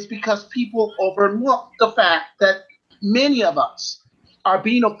why is because people overlook the fact that many of us are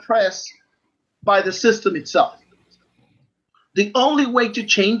being oppressed by the system itself. The only way to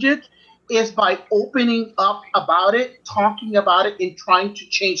change it is by opening up about it, talking about it, and trying to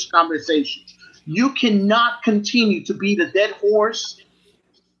change the conversation. You cannot continue to be the dead horse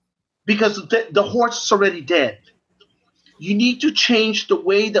because the horse is already dead. You need to change the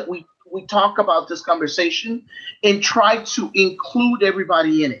way that we talk about this conversation and try to include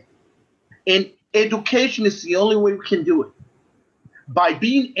everybody in it. And education is the only way we can do it. By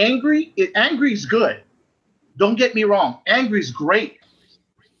being angry, angry is good. Don't get me wrong. Angry is great.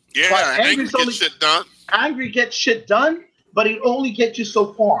 Yeah, angry gets shit done. Angry gets shit done, but it only gets you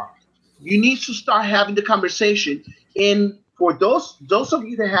so far. You need to start having the conversation. And for those of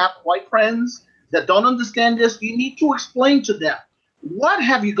you that have white friends that don't understand this, you need to explain to them, what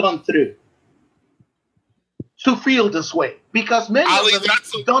have you gone through to feel this way? Because many of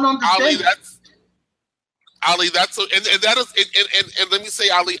them don't understand. Ali, and let me say,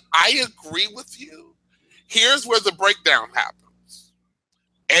 Ali, I agree with you. Here's where the breakdown happens.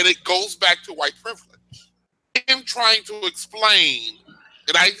 And it goes back to white privilege. I'm trying to explain,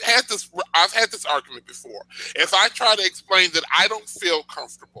 and I've had this argument before. If I try to explain that I don't feel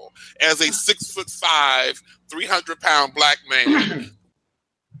comfortable as a 6'5", 300-pound black man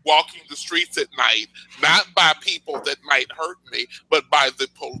walking the streets at night, not by people that might hurt me, but by the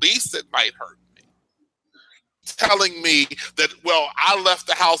police that might hurt me, telling me that, well, I left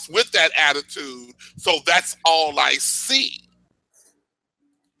the house with that attitude, so that's all I see,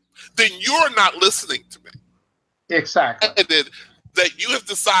 then you're not listening to me. Exactly. That you have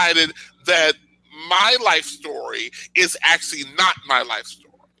decided that my life story is actually not my life story.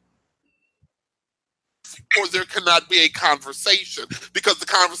 Or there cannot be a conversation, because the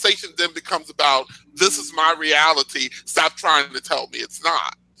conversation then becomes about, this is my reality, stop trying to tell me it's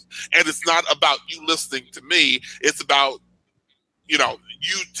not. And it's not about you listening to me, it's about, you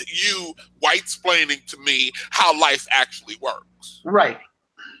white-splaining to me how life actually works. Right.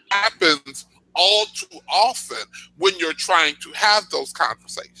 It happens all too often when you're trying to have those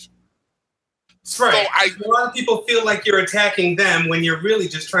conversations. Right. So a lot of people feel like you're attacking them when you're really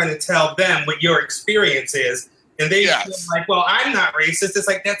just trying to tell them what your experience is. And they feel like, well, I'm not racist. It's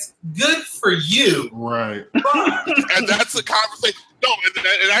like, that's good for you. Right. And that's a conversation. No,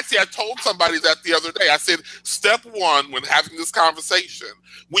 and actually I told somebody that the other day. I said, step one when having this conversation,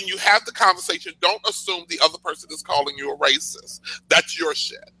 when you have the conversation, don't assume the other person is calling you a racist. That's your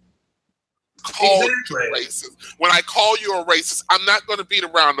shit. call you racist. When I call you a racist, I'm not going to beat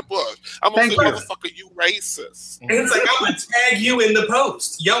around the bush. I'm going to say, motherfucker, you racist. And it's like, I'm going to tag you in the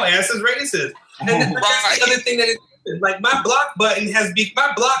post. Your ass is racist. And then that's the other thing that is, like, my block button has been,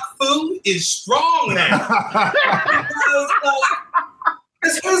 my block food is strong now.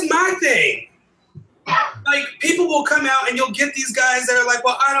 Because here's my thing. Like, people will come out and you'll get these guys that are like,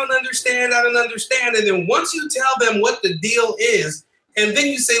 well, I don't understand. And then once you tell them what the deal is, and then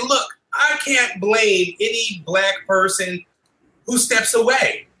you say, look, I can't blame any black person who steps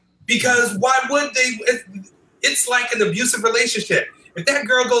away. Because why would they? It's like an abusive relationship. If that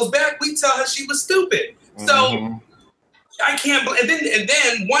girl goes back, we tell her she was stupid. So I can't. And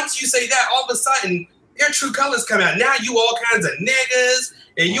then once you say that, all of a sudden, their true colors come out. Now you all kinds of niggas.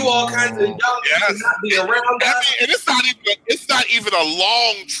 And you all kinds of y'all not be around us. And it's not even a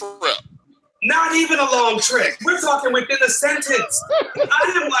long trip. Not even a long trip. We're talking within a sentence.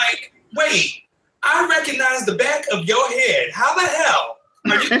 I am like, wait, I recognize the back of your head. How the hell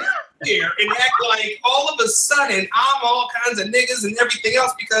are you here and act like all of a sudden I'm all kinds of niggas and everything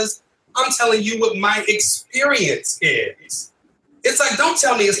else because I'm telling you what my experience is. It's like, don't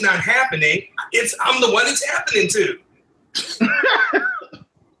tell me it's not happening. I'm the one it's happening to.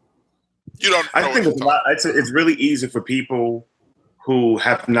 I think it's really easy for people who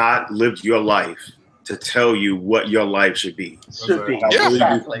have not lived your life to tell you what your life should be. Yeah,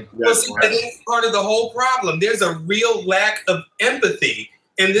 exactly. Well, see, that's part of the whole problem. There's a real lack of empathy,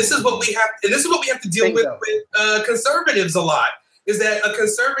 and this is what we have. And this is what we have to deal with conservatives a lot. Is that a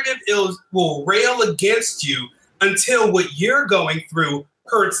conservative will rail against you until what you're going through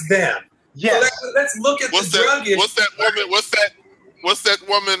hurts them. Yes. So let's look at the drug issue. What's that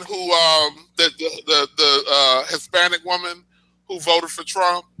woman who the Hispanic woman who voted for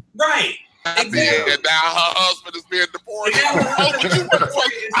Trump? Right. Exactly. And now her husband is being deported.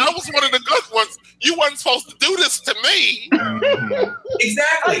 I was one of the good ones. You wasn't supposed to do this to me.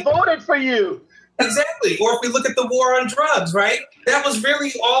 Exactly. I voted for you. Exactly. Or if we look at the war on drugs, right? That was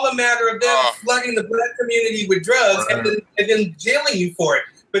really all a matter of them flooding the black community with drugs and then jailing you for it.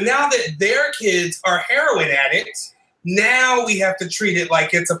 But now that their kids are heroin addicts, now we have to treat it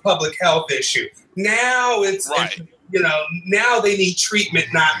like it's a public health issue. Now it's now they need treatment,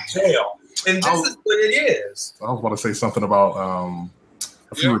 not jail. And this is what it is. I was about to say something about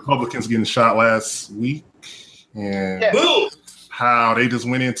a few Republicans getting shot last week and how they just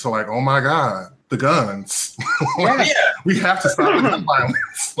went into like, oh my God, the guns. We have to stop the gun violence.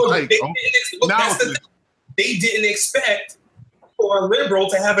 They didn't expect for a liberal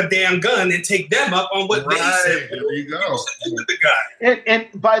to have a damn gun and take them up on what they said. There you go. The guy. And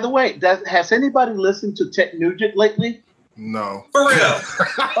by the way, has anybody listened to Ted Nugent lately? No. For real.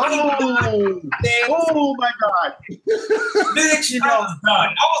 Oh my God. Bitch, I was done.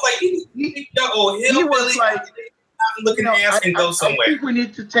 I was like, he was like, looking ass and go somewhere. I think we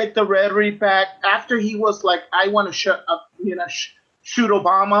need to take the rhetoric back. After he was like, I want to shoot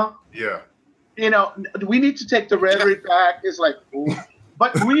Obama. Yeah. We need to take the rhetoric back. It's like, ooh.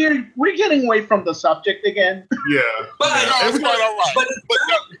 But we're getting away from the subject again. Yeah. But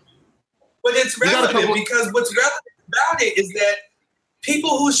it's relevant because what's relevant about it is that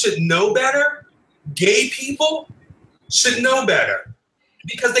people who should know better, gay people, should know better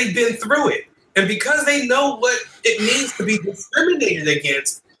because they've been through it. And because they know what it means to be discriminated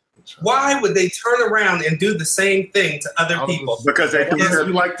against, why would they turn around and do the same thing to other people? Because they think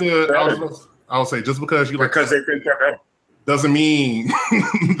you like to. I'll say just because you like because they think they're better doesn't mean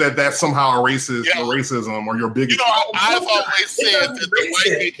that that's somehow a racist or racism or your biggest. I've always said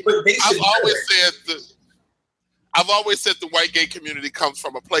that I've always said the white gay community comes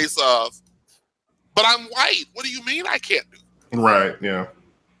from a place of, but I'm white. What do you mean I can't do that? Right. Yeah.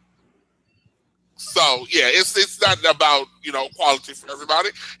 So it's not about equality for everybody.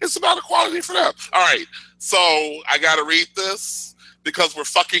 It's about equality for them. All right. So I got to read this because we're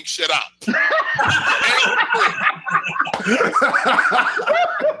fucking shit up.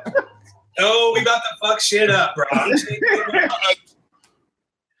 Oh, we about to fuck shit up, bro.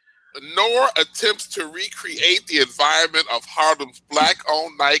 Nor attempts to recreate the environment of Harlem's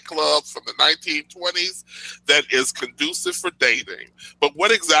black-owned nightclubs from the 1920s that is conducive for dating. But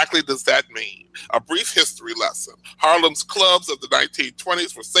what exactly does that mean? A brief history lesson. Harlem's clubs of the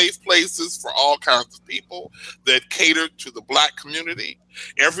 1920s were safe places for all kinds of people that catered to the black community.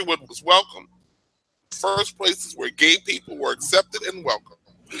 Everyone was welcome. First places where gay people were accepted and welcome.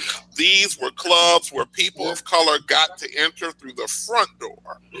 These were clubs where people of color got to enter through the front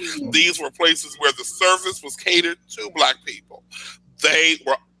door. These were places where the service was catered to black people. They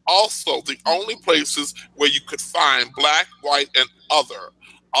were also the only places where you could find black, white, and other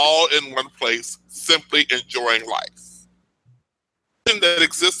all in one place, simply enjoying life. That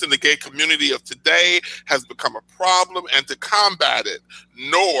exists in the gay community of today has become a problem, and to combat it,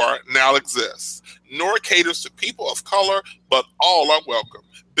 Noir now exists. Noir caters to people of color, but all are welcome.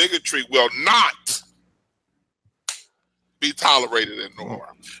 Bigotry will not be tolerated in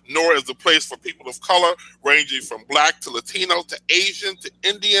Noir. Noir is a place for people of color, ranging from Black to Latino to Asian to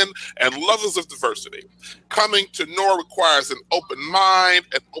Indian and lovers of diversity. Coming to Noir requires an open mind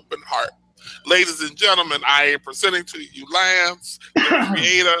and open heart. Ladies and gentlemen, I am presenting to you Lance, the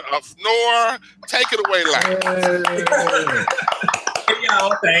creator of Noir. Take it away, Lance. Yo,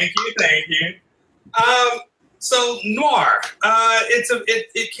 thank you. So Noir,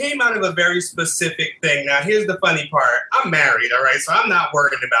 it came out of a very specific thing. Now, here's the funny part. I'm married, all right, so I'm not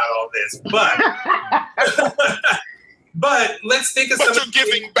worried about all this. But but let's think of something. But you're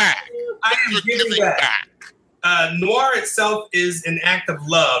giving back. I am giving back. Noir itself is an act of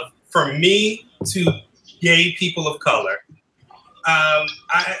love from me to gay people of color. I've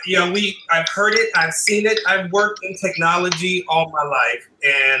heard it, I've seen it, I've worked in technology all my life,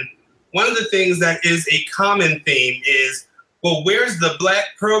 and one of the things that is a common theme is, well, where's the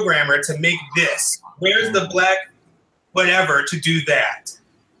Black programmer to make this? Where's the Black whatever to do that?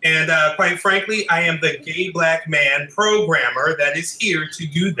 And quite frankly, I am the gay Black man programmer that is here to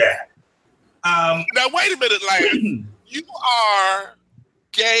do that. Now, wait a minute, Lance. You are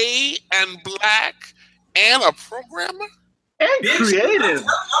gay and Black and a programmer? And creative.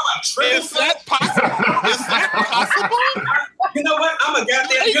 Is that possible? Is that possible? You know what? I'm a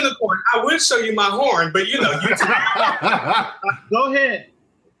goddamn unicorn. I would show you my horn, but you know, you Go ahead.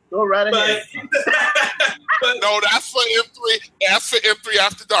 Go right ahead. But no, that's for M3. That's for M3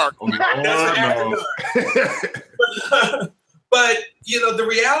 After Dark. But you know, the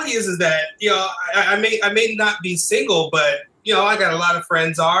reality is that I may not be single, but I got a lot of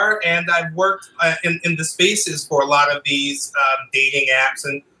friends and I've worked in the spaces for a lot of these dating apps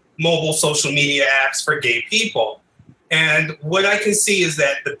and mobile social media apps for gay people. And what I can see is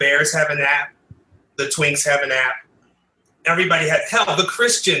that the Bears have an app, the Twinks have an app, everybody the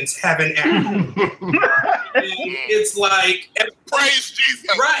Christians have an app. And it's like, praise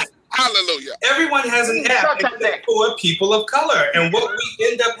Jesus. Right. Hallelujah. Everyone has an app except for people of color. And what we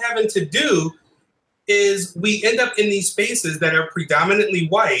end up having to do is we end up in these spaces that are predominantly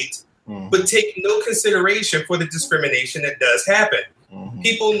white, but take no consideration for the discrimination that does happen.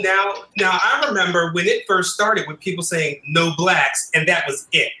 People now I remember when it first started with people saying no Blacks, and that was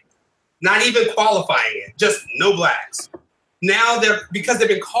it. Not even qualifying it, just no Blacks. Now because they've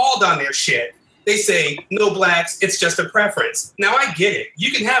been called on their shit, they say no Blacks, it's just a preference. Now I get it.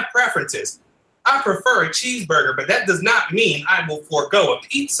 You can have preferences. I prefer a cheeseburger, but that does not mean I will forego a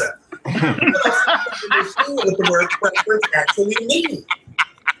pizza. What the word preference actually means.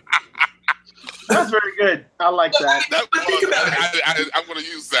 That's very good. I like that. Think about it. I'm going to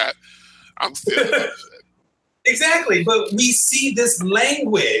use that. I'm still. Exactly, but we see this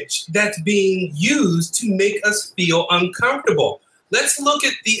language that's being used to make us feel uncomfortable. Let's look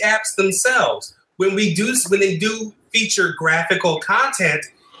at the apps themselves. When they do feature graphical content,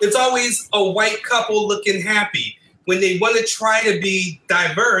 it's always a white couple looking happy. When they want to try to be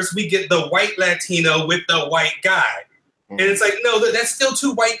diverse, we get the white Latino with the white guy. And it's like, no, that's still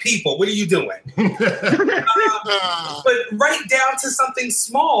two white people. What are you doing? But right down to something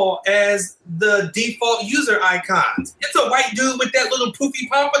small as the default user icons. It's a white dude with that little poofy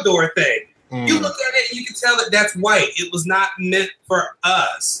pompadour thing. You look at it and you can tell that that's white. It was not meant for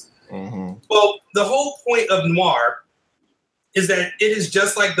us. Well, the whole point of Noir is that it is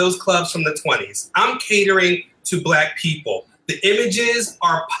just like those clubs from the 20s. I'm catering to Black people. The images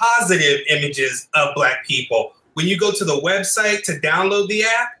are positive images of Black people. When you go to the website to download the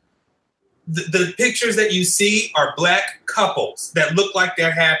app, the pictures that you see are Black couples that look like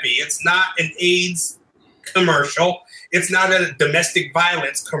they're happy. It's not an AIDS commercial. It's not a domestic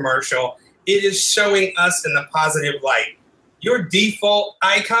violence commercial. It is showing us in the positive light. Your default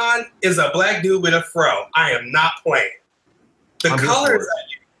icon is a Black dude with a fro. I am not playing. The colors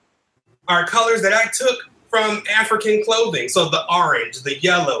are colors that I took from African clothing. So the orange, the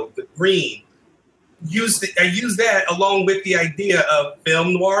yellow, the green. I use that along with the idea of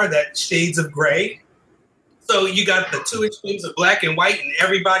film noir, that shades of gray. So you got the two extremes of black and white and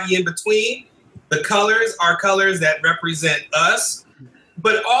everybody in between. The colors are colors that represent us,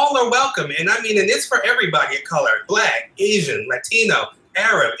 but all are welcome. And it's for everybody of color, Black, Asian, Latino,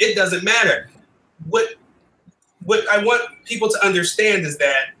 Arab, it doesn't matter. What I want people to understand is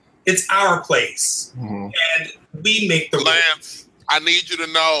that it's our place and we make the Lance, I need you to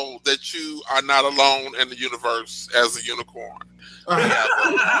know that you are not alone in the universe as a unicorn.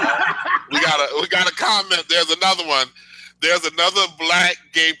 We got a comment. There's another one. There's another black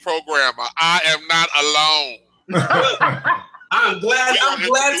gay programmer. I am not alone. I'm glad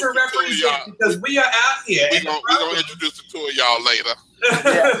to represent because we are out here. We're gonna introduce the two of y'all later.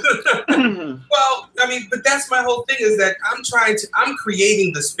 Well, I mean, but that's my whole thing is that I'm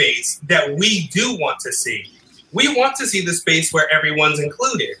creating the space that we do want to see. We want to see the space where everyone's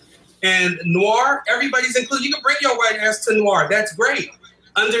included. And noir, everybody's included. You can bring your white ass to noir. That's great.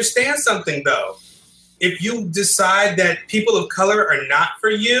 Understand something, though. If you decide that people of color are not for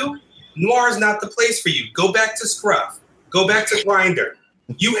you, noir is not the place for you. Go back to Scruff. Go back to Grindr.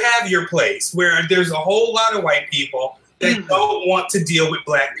 You have your place where there's a whole lot of white people that don't want to deal with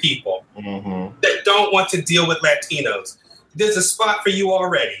black people, that don't want to deal with Latinos. There's a spot for you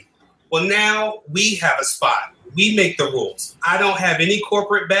already. Well, now we have a spot. We make the rules. I don't have any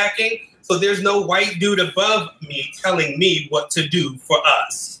corporate backing, so there's no white dude above me telling me what to do for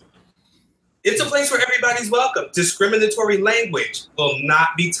us. It's a place where everybody's welcome. Discriminatory language will not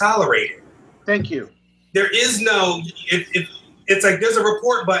be tolerated. Thank you. There is no, it's like there's a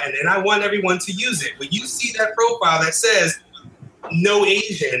report button and I want everyone to use it. When you see that profile that says no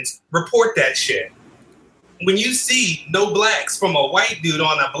Asians, report that shit. When you see no blacks from a white dude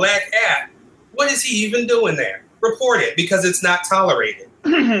on a black app, what is he even doing there? Report it because it's not tolerated.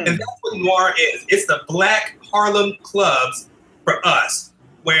 And that's what noir is. It's the black Harlem clubs for us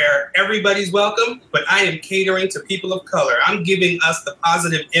where everybody's welcome, but I am catering to people of color. I'm giving us the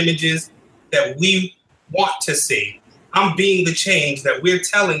positive images that we want to see. I'm being the change that we're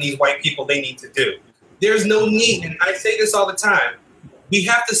telling these white people they need to do. There's no need, and I say this all the time, we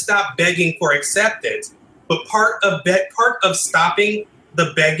have to stop begging for acceptance, but part of stopping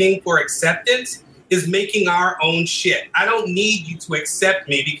the begging for acceptance is making our own shit. I don't need you to accept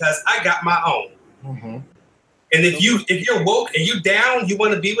me because I got my own. And if you're woke and you down, you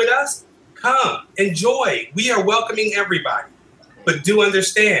want to be with us, come, enjoy. We are welcoming everybody. But do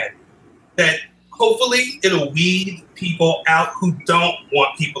understand that hopefully it'll weed people out who don't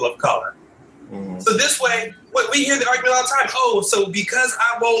want people of color. So this way, we hear the argument all the time. Oh, so because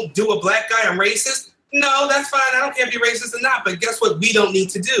I won't do a black guy, I'm racist? No, that's fine. I don't care if you're racist or not. But guess what we don't need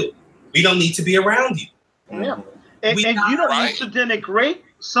to do? We don't need to be around you. Yeah. And you don't need to denigrate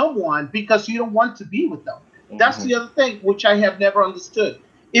someone because you don't want to be with them. That's the other thing, which I have never understood.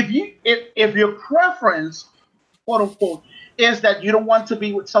 If your preference, quote unquote, is that you don't want to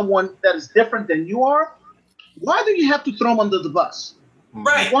be with someone that is different than you are, why do you have to throw them under the bus?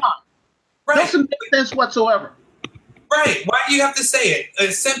 Right. Why? Right. Doesn't make sense whatsoever. Right. Why do you have to say it?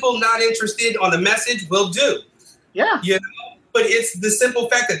 A simple not interested on the message will do. Yeah. You know? But it's the simple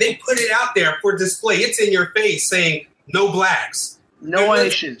fact that they put it out there for display. It's in your face saying no blacks. No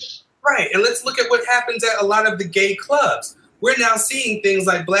Asians. Right. And let's look at what happens at a lot of the gay clubs. We're now seeing things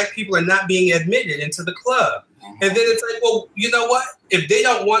like black people are not being admitted into the club. And then it's like, well, you know what? If they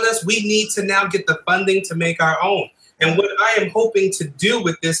don't want us, we need to now get the funding to make our own. And what I am hoping to do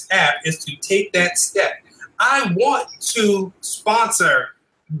with this app is to take that step. I want to sponsor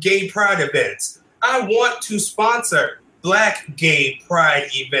gay pride events. I want to sponsor black gay pride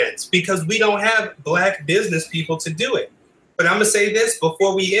events because we don't have black business people to do it. But I'm going to say this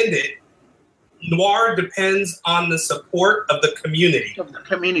before we end it. Noir depends on the support of the community.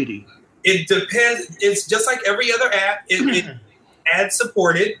 It depends. It's just like every other app. It ad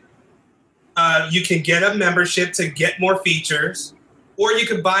supported. You can get a membership to get more features, or you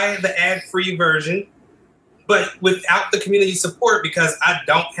could buy the ad-free version. But without the community support, because I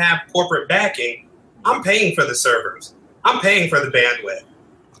don't have corporate backing, I'm paying for the servers. I'm paying for the bandwidth.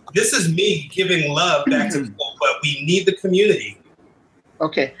 This is me giving love back to people, but we need the community.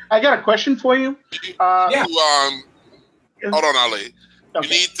 Okay, I got a question for you. Yeah. Hold on, Ali.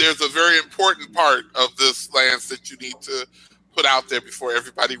 Okay. There's a very important part of this, Lance, that you need to put out there before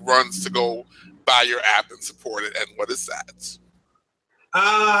everybody runs to go buy your app and support it. And what is that?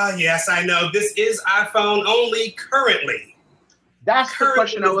 Yes, I know. This is iPhone only currently. That's the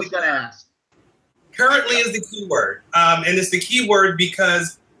question I was going to ask. Currently is the keyword. And it's the keyword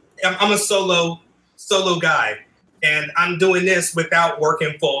because I'm a solo guy. And I'm doing this without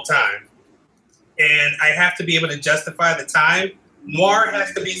working full time. And I have to be able to justify the time. Noir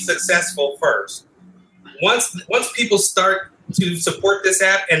has to be successful first. Once people start to support this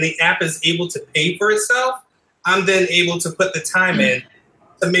app and the app is able to pay for itself, I'm then able to put the time in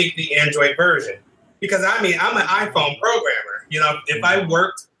to make the Android version. Because I'm an iPhone programmer. You know, if I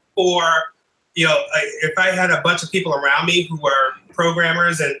worked for, if I had a bunch of people around me who were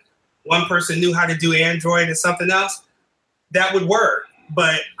programmers and one person knew how to do Android and something else, that would work.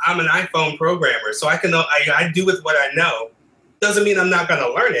 But I'm an iPhone programmer, so I do with what I know. doesn't mean I'm not going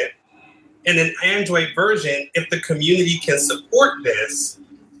to learn it. In an Android version, if the community can support this,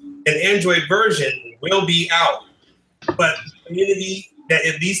 an Android version will be out. But the community, that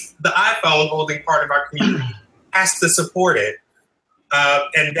at least the iPhone holding part of our community, has to support it.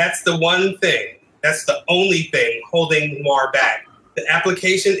 And that's the one thing. That's the only thing holding Noir back. The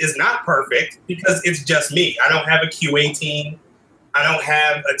application is not perfect because it's just me. I don't have a QA team. I don't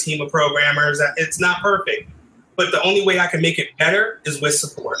have a team of programmers. It's not perfect. But the only way I can make it better is with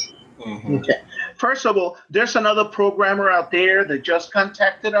support. Mm-hmm. Okay. First of all, there's another programmer out there that just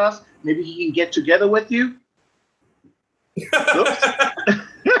contacted us. Maybe he can get together with you. We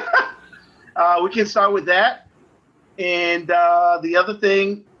can start with that. And the other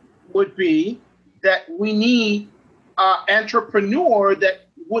thing would be that we need an entrepreneur that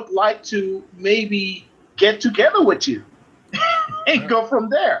would like to maybe get together with you and go from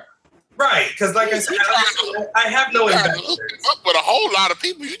there. Right, because like I said, I have no investors. Up with a whole lot of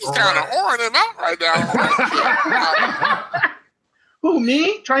people. You just kind of whoring them out right now. Who,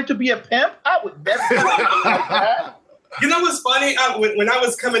 me? Trying to be a pimp? I would never do anything like that. You know what's funny? When I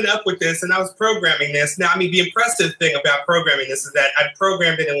was coming up with this and I was programming this, now, I mean, the impressive thing about programming this is that I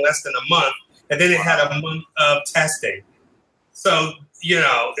programmed it in less than a month, and then it had a month of testing. So, you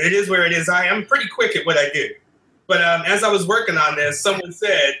know, it is where it is. I am pretty quick at what I do. But as I was working on this, someone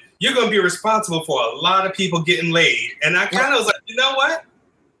said, you're going to be responsible for a lot of people getting laid. And I kind of was like, you know what?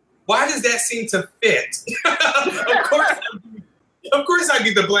 Why does that seem to fit? Of course, I'd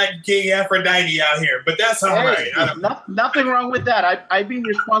be the black gay Aphrodite out here, but that's all right. Nothing wrong with that. I've been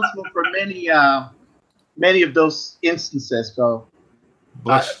responsible for many of those instances. So,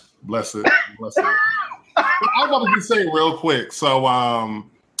 bless it. I wanted to say real quick. So,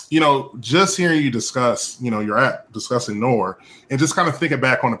 you know, just hearing you discuss, you know, discussing Noor, and just kind of thinking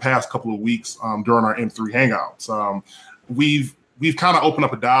back on the past couple of weeks during our M3 Hangouts, we've kind of opened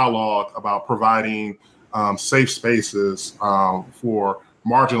up a dialogue about providing safe spaces for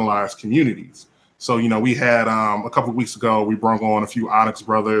marginalized communities. So, you know, we had a couple of weeks ago, we brought on a few Onyx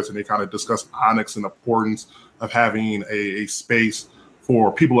brothers, and they kind of discussed Onyx and the importance of having a space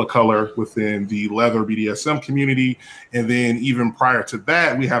for people of color within the leather BDSM community. And then even prior to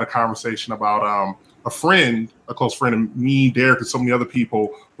that, we had a conversation about a close friend of me, Derek, and so many other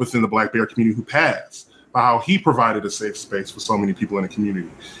people within the Black Bear community who passed, about how he provided a safe space for so many people in the community.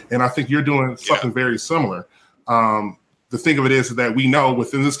 And I think you're doing something very similar. The thing of it is that we know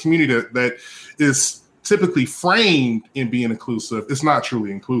within this community that is typically framed in being inclusive, it's not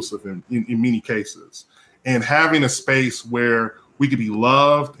truly inclusive in many cases. And having a space where we could be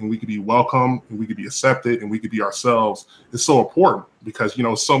loved and we could be welcome and we could be accepted and we could be ourselves is so important because, you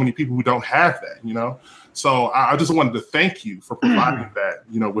know, so many people who don't have that, you know. So I just wanted to thank you for providing that,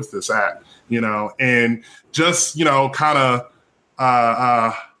 you know, with this app, you know, and just, you know, kind of,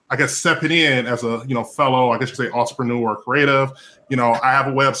 I guess, stepping in as a, you know, fellow, I guess you say entrepreneur or creative. You know, I have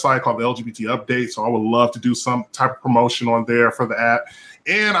a website called the LGBT Update, so I would love to do some type of promotion on there for the app.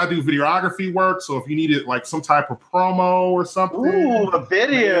 And I do videography work, so if you needed like some type of promo or something, a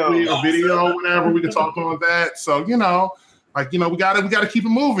video, whatever, we can talk on that. So, you know, like, you know, we gotta keep it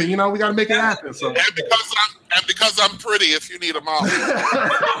moving. You know, we gotta make it happen. So, and because I'm pretty, if you need a model,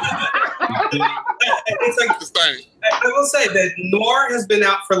 it's like this thing. I will say that Noir has been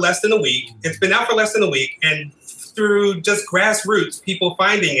out for less than a week. It's been out for less than a week, and through just grassroots people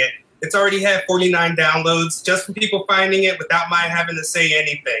finding it, it's already had 49 downloads just from people finding it without my having to say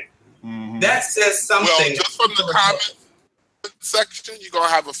anything. Mm-hmm. That says something. Well, just from the comment section, you're going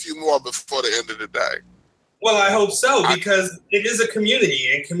to have a few more before the end of the day. Well, I hope so, because it is a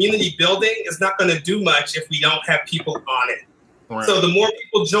community, and community building is not going to do much if we don't have people on it. Right. So the more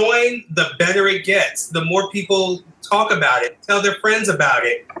people join, the better it gets. The more people talk about it, tell their friends about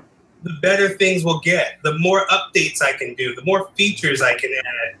it, the better things will get. The more updates I can do, the more features I can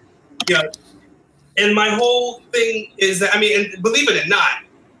add. You know, and my whole thing is that, I mean, and believe it or not,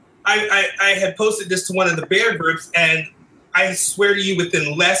 I had posted this to one of the bear groups, and I swear to you,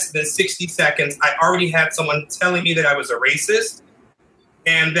 within less than 60 seconds, I already had someone telling me that I was a racist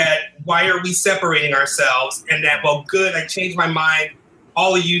and that why are we separating ourselves, and that, well, good, I changed my mind.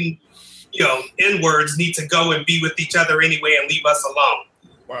 All of you, you know, N-words need to go and be with each other anyway and leave us alone.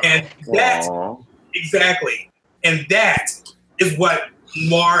 Wow. And that, exactly. And that is what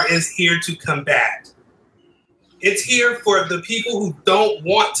Noir is here to combat. It's here for the people who don't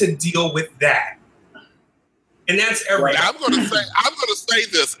want to deal with that. And that's everything. I'm going to say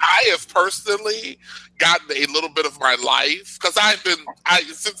this. I have personally gotten a little bit of my life because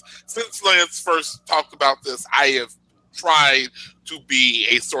since Lance first talked about this, I have tried to be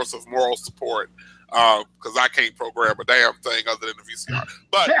a source of moral support because I can't program a damn thing other than the VCR.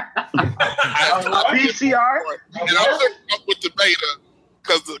 But VCR, and I'm hooking up with the beta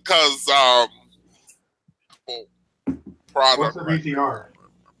because product. What's the VCR?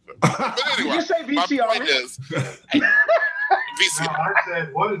 But anyway, you say my VCR? point is VCR. No, I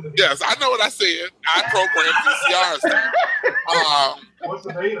said, what is the VCR? Yes, I know what I said. I program VCRs. What's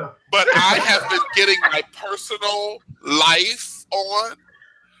the beta? But I have been getting my personal life on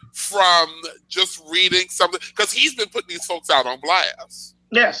from just reading something, because he's been putting these folks out on blast.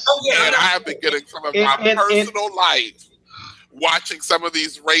 Yes. Oh, yeah, and I have been getting some of my personal life watching some of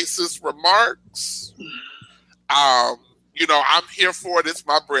these racist remarks. You know, I'm here for it. It's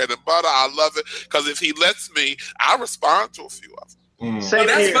my bread and butter. I love it, because if he lets me, I respond to a few of them. So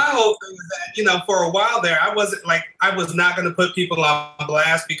that's my whole thing, is that, you know, for a while there, I was not going to put people on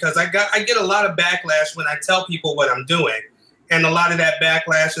blast, because I get a lot of backlash when I tell people what I'm doing. And a lot of that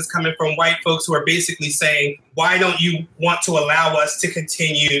backlash is coming from white folks who are basically saying, why don't you want to allow us to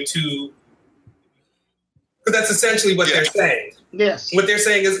continue to... Because that's essentially what they're saying. Yes. What they're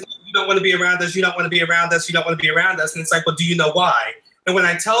saying is, you don't want to be around us, you don't want to be around us, you don't want to be around us. And it's like, well, do you know why? And when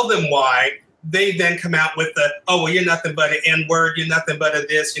I tell them why, they then come out with the, oh, well, you're nothing but an N-word, you're nothing but a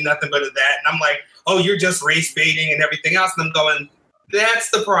this, you're nothing but a that. And I'm like, oh, you're just race baiting and everything else. And I'm going, that's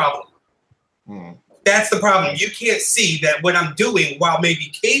the problem. That's the problem. You can't see that what I'm doing, while maybe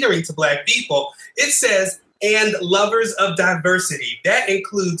catering to Black people, it says, and lovers of diversity. That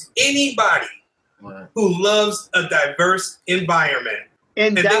includes anybody who loves a diverse environment.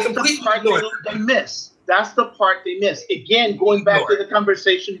 And that's the part they miss. That's the part they miss. Again, going back to the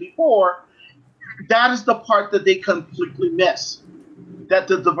conversation before, that is the part that they completely miss. That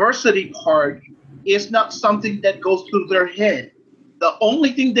the diversity part is not something that goes through their head. The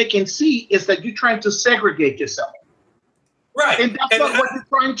only thing they can see is that you're trying to segregate yourself. Right. And that's not what you're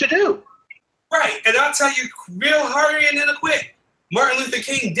trying to do. Right. And I'll tell you real hurry and in a quick. Martin Luther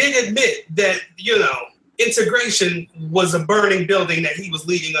King did admit that, you know, integration was a burning building that he was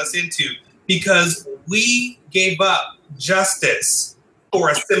leading us into, because we gave up justice for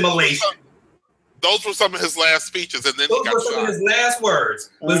assimilation. Those were some of his last speeches, and then those were some of his last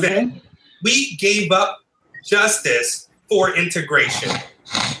words. Was that we gave up justice for integration,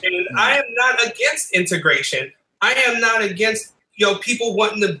 and I am not against integration. I am not against people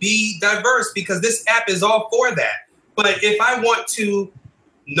wanting to be diverse, because this app is all for that. But if I want to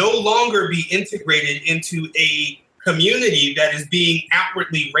no longer be integrated into a community that is being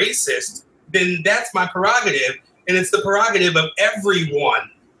outwardly racist, then that's my prerogative. And it's the prerogative of everyone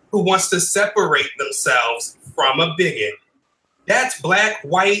who wants to separate themselves from a bigot. That's Black,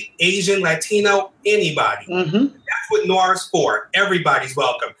 white, Asian, Latino, anybody. That's what Noir's for. Everybody's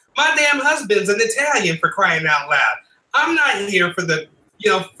welcome. My damn husband's an Italian, for crying out loud. I'm not here for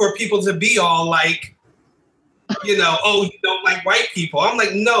for people to be all like, oh, you don't like white people. I'm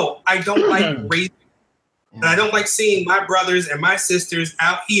like, no, I don't like race. And I don't like seeing my brothers and my sisters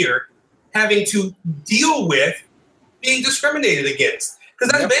out here having to deal with being discriminated against.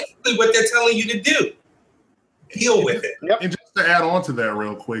 Because that's basically what they're telling you to do. Deal with it. And just to add on to that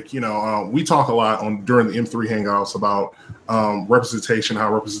real quick, we talk a lot during the M3 Hangouts about representation,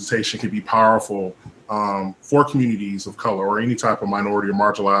 how representation can be powerful for communities of color or any type of minority or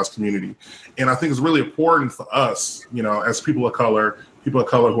marginalized community. And I think it's really important for us, as people of color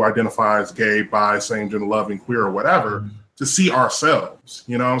who identify as gay, bi, same-gender loving, queer, or whatever, to see ourselves,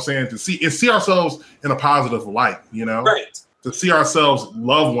 you know what I'm saying? To see ourselves in a positive light, Right. To see ourselves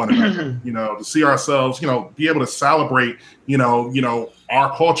love one another, to see ourselves, be able to celebrate,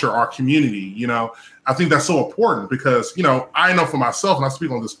 our culture, our community, I think that's so important because, I know for myself, and I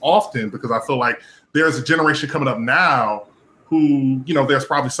speak on this often because I feel like there's a generation coming up now who, there's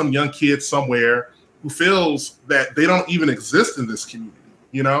probably some young kid somewhere who feels that they don't even exist in this community,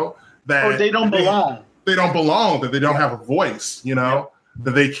 that or they don't belong. They don't belong, that they don't have a voice, that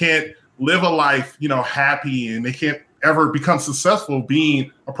they can't live a life, happy, and they can't ever become successful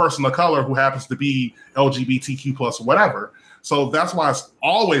being a person of color who happens to be LGBTQ plus whatever. So that's why it's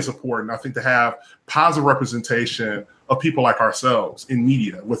always important, I think, to have positive representation of people like ourselves in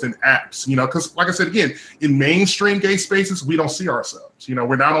media, within apps, because like I said, again, in mainstream gay spaces, we don't see ourselves.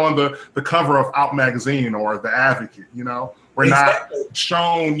 We're not on the cover of Out Magazine or The Advocate, We're not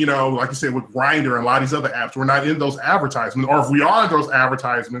shown, like you said, with Grindr and a lot of these other apps. We're not in those advertisements. Or if we are in those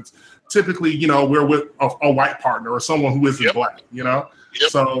advertisements, typically, we're with a white partner or someone who isn't Black,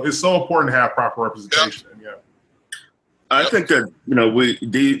 So it's so important to have proper representation. I think that,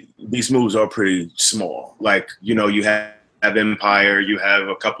 these moves are pretty small. Like, you have have Empire. You have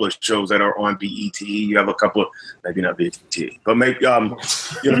a couple of shows that are on BET. You have a couple of, maybe not BET, but maybe what,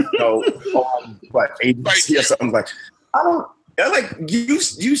 ABC or something like. I don't. Like you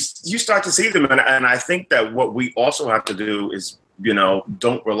start to see them, and I think that what we also have to do is,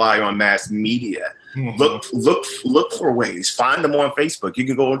 don't rely on mass media. Mm-hmm. Look for ways. Find them on Facebook. You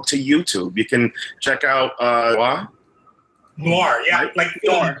can go to YouTube. You can check out Noir, yeah, right? Like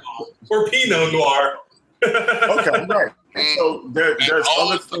Noir or Pinot Noir. Okay, right. So there's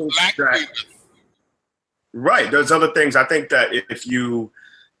other things that, right. There's other things. I think that if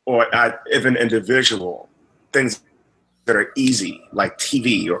an individual, things that are easy, like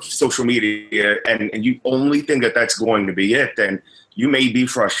TV or social media, and you only think that that's going to be it, then you may be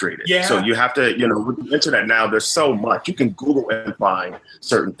frustrated. Yeah. So you have to, with the internet now, there's so much. You can Google and find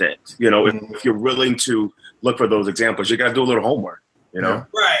certain things. If you're willing to look for those examples, you got to do a little homework.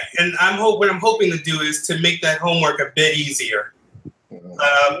 Right. And what I'm hoping to do is to make that homework a bit easier.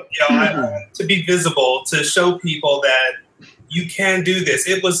 To be visible, to show people that you can do this.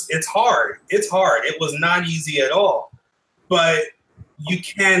 It's hard. It's hard. It was not easy at all. But you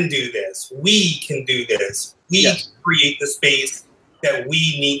can do this. We can do this. We can create the space that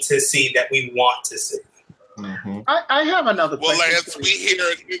we need to see, that we want to see. Mm-hmm. I have another question. Well, Lance, we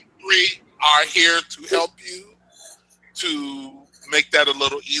here at Three are here to help you to make that a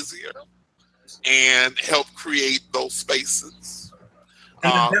little easier and help create those spaces.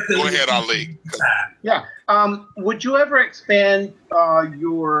 Go ahead, Ali. Yeah. Would you ever expand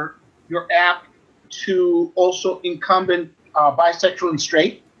your app to also incumbent bisexual and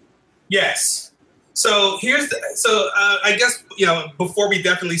straight? Yes. So I guess, before we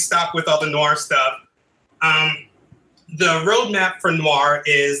definitely stop with all the noir stuff, the roadmap for noir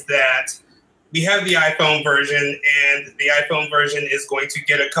is that we have the iPhone version, and the iPhone version is going to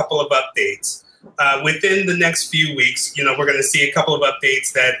get a couple of updates. Within the next few weeks, we're going to see a couple of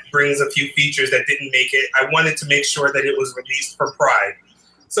updates that brings a few features that didn't make it. I wanted to make sure that it was released for Pride.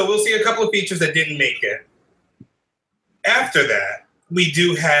 So we'll see a couple of features that didn't make it. After that, we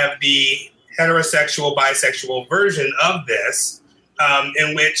do have the heterosexual, bisexual version of this,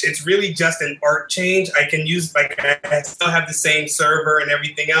 in which it's really just an art change. I can use, I still have the same server and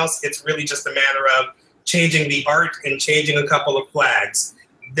everything else. It's really just a matter of changing the art and changing a couple of flags.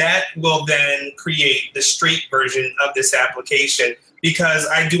 That will then create the straight version of this application, because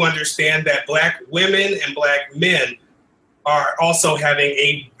I do understand that Black women and Black men are also having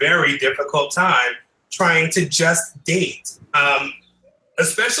a very difficult time trying to just date.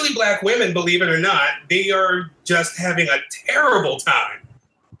 Especially Black women, believe it or not, they are just having a terrible time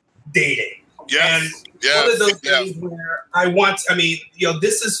dating. Yes. And one of those things where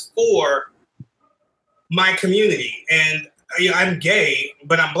this is for my community. And I'm gay,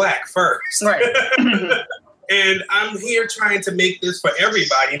 but I'm Black first. Right. And I'm here trying to make this for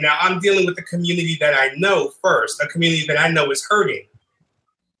everybody. Now, I'm dealing with the community that I know first, a community that I know is hurting.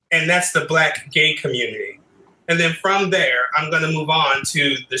 And that's the Black gay community. And then from there, I'm going to move on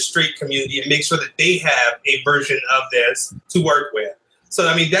to the straight community and make sure that they have a version of this to work with. So,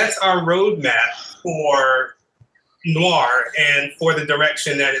 that's our roadmap for noir and for the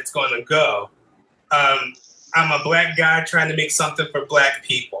direction that it's going to go. I'm a Black guy trying to make something for Black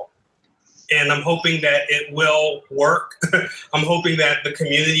people. And I'm hoping that it will work. I'm hoping that the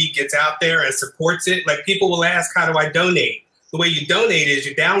community gets out there and supports it. Like, people will ask, how do I donate? The way you donate is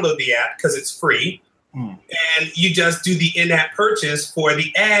you download the app because it's free. And you just do the in-app purchase for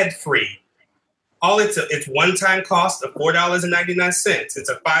the ad-free. It's one-time cost of $4.99. It's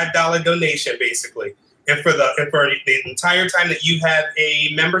a $5 donation, basically. And for the entire time that you have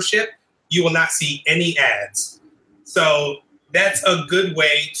a membership, you will not see any ads. So that's a good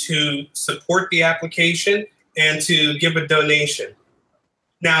way to support the application and to give a donation.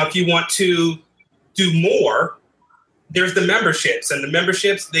 Now, if you want to do more, there's the memberships, and the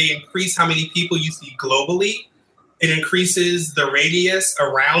memberships, they increase how many people you see globally. It increases the radius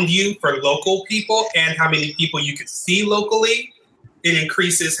around you for local people and how many people you could see locally. It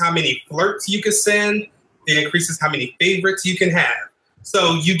increases how many flirts you can send. It increases how many favorites you can have.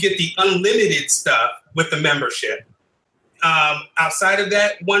 So you get the unlimited stuff with the membership. Outside of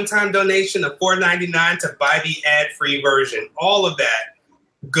that, one-time donation of $4.99 to buy the ad-free version. All of that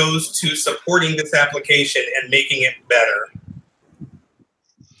goes to supporting this application and making it better.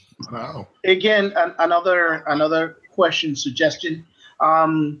 Wow. Again, another question, suggestion.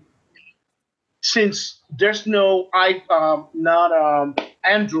 Since there's no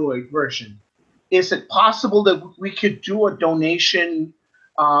Android version, is it possible that we could do a donation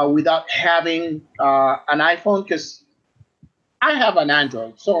without having an iPhone? Because I have an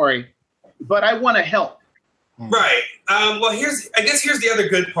Android, sorry, but I want to help. Right. Well, here's the other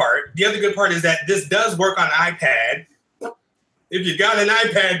good part. The other good part is that this does work on iPad. If you got an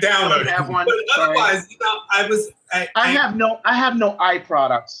iPad, download it. I have one. But otherwise, I have no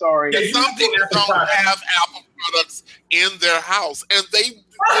iProduct. Sorry. Yeah, some people don't have Apple products in their house, and they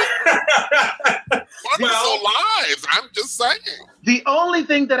wonderful lives. I'm just saying. The only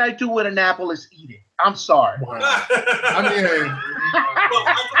thing that I do with an Apple is eat it. I'm sorry. Wow. I mean,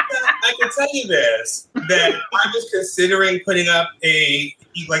 I can tell you this, that I was considering putting up a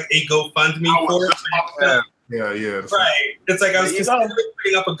GoFundMe for it. Yeah. Right. It's like I was considering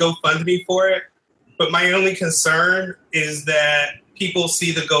putting up a GoFundMe for it, but my only concern is that people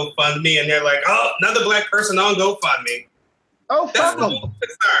see the GoFundMe and they're like, "Oh, another black person on GoFundMe." Oh, fuck them.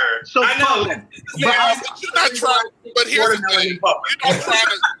 So I know. But you're not trying. But here's the thing: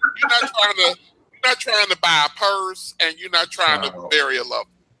 you're not trying to buy a purse, and you're not trying to bury a loved.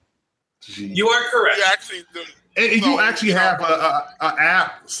 You are correct. You actually do. And you actually have a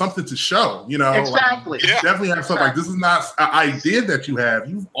app, something to show, Exactly. Like, you definitely have something like this is not an idea that you have.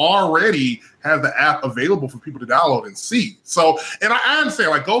 You already have the app available for people to download and see. So, and I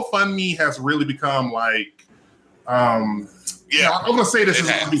understand, like GoFundMe has really become like, I'm going to say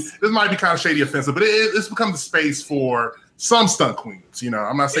this might be kind of shady, offensive, but it's become the space for some stunt queens.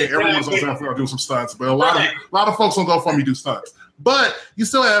 I'm not saying everyone's on GoFundMe do some stunts, but a lot of folks on GoFundMe do stunts. But you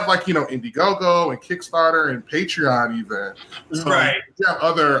still have Indiegogo and Kickstarter and Patreon even. So you have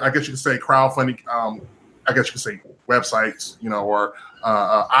other, I guess you could say, crowdfunding, I guess you could say websites, or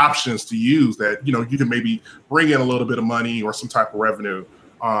options to use that, you can maybe bring in a little bit of money or some type of revenue.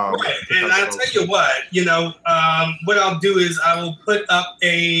 Right. And I'll tell you what, what I'll do is I will put up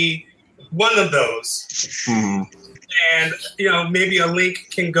one of those. Mm-hmm. And, maybe a link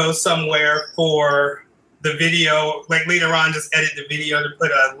can go somewhere for the video, like later on, just edit the video to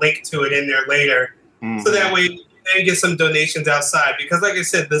put a link to it in there later. Mm-hmm. So that way you can get some donations outside. Because like I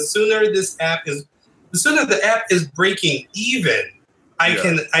said, the sooner the app is breaking even, I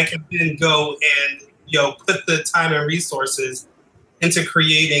can then go and, put the time and resources into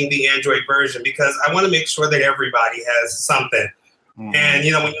creating the Android version, because I want to make sure that everybody has something. Mm-hmm. And,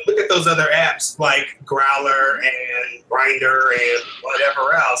 when you look at those other apps like Growler and Grindr and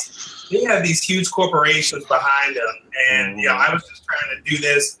whatever else, they have these huge corporations behind them. And, I was just trying to do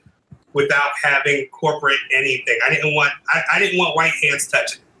this without having corporate anything. I didn't want white hands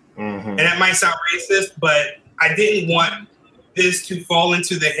touching. Mm-hmm. And that might sound racist, but I didn't want this to fall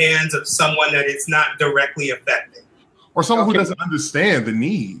into the hands of someone that it's not directly affecting. Or someone who doesn't understand the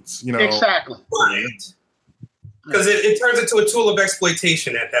needs, Exactly. Right. Because it turns into a tool of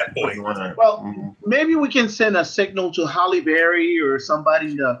exploitation at that point. Well, maybe we can send a signal to Halle Berry or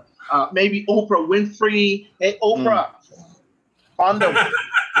somebody to maybe Oprah Winfrey. Hey, Oprah, on the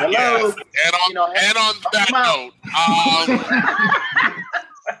hello. Yes. And on that note,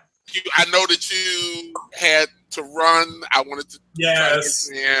 I know that you had to run. I wanted to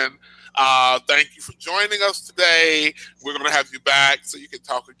thank you for joining us today. We're going to have you back so you can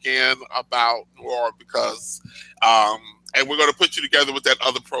talk again about Noir because, and we're going to put you together with that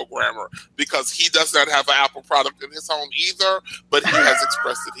other programmer because he does not have an Apple product in his home either, but he has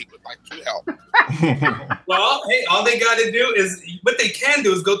expressed that he would like to help. Well, hey, all they got to do is, what they can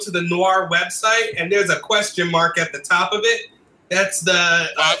do is go to the Noir website and there's a question mark at the top of it. That's the.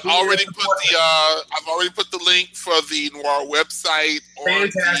 I've already put the link for the Noir website on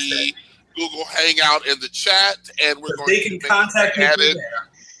the Google Hangout in the chat, and we're going to contact you there.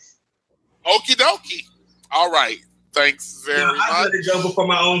 Okie dokie. All right. Thanks very much. I let it go before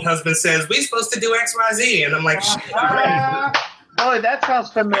my own husband says we're supposed to do X, Y, Z, and I'm like, boy, that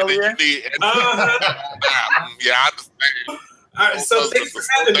sounds familiar. Yeah, I understand. All right, so thanks for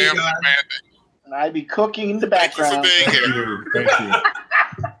having me, guys. And I'd be cooking in the background. Thank you for being here. Thank you.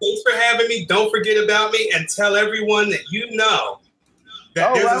 Thanks for having me. Don't forget about me and tell everyone that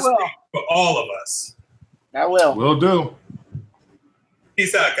that there's a space for all of us. I will. Will do.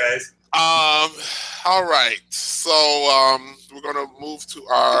 Peace out, guys. All right. So we're going to move to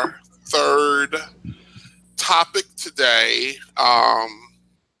our third topic today. The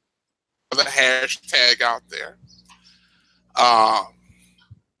hashtag out there.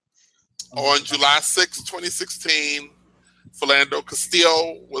 On July 6, 2016, Philando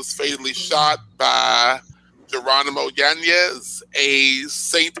Castillo was fatally shot by Geronimo Yanez, a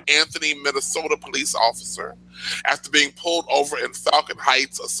St. Anthony, Minnesota police officer, after being pulled over in Falcon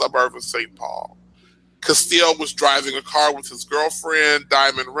Heights, a suburb of St. Paul. Castillo was driving a car with his girlfriend,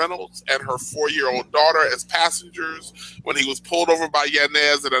 Diamond Reynolds, and her 4-year-old daughter as passengers when he was pulled over by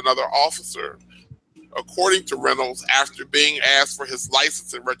Yanez and another officer According to Reynolds, after being asked for his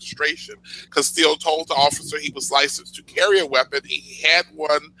license and registration, Castile told the officer he was licensed to carry a weapon. He had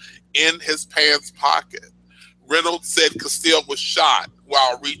one in his pants pocket. Reynolds said Castile was shot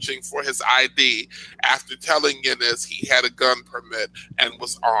while reaching for his ID after telling Yanez he had a gun permit and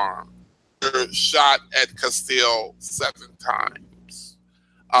was armed. Shot at Castile 7 times.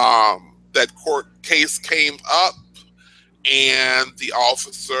 That court case came up and the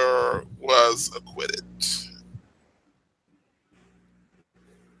officer was acquitted.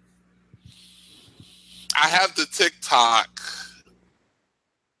 I have the TikTok,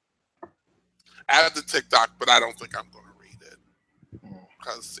 but I don't think I'm going to read it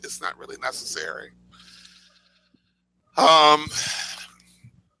because it's not really necessary. I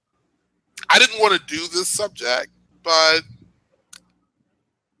didn't want to do this subject, but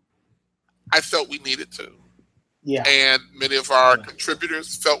I felt we needed to. Yeah. And many of our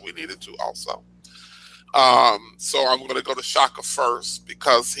contributors felt we needed to also. So I'm going to go to Shaka first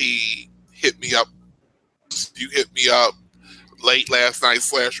because he hit me up. You hit me up late last night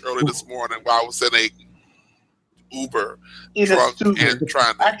 / early this morning while I was in a Uber, drunk and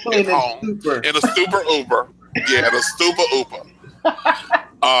trying to get home. In a stupor Uber. Yeah, in a stupor Uber.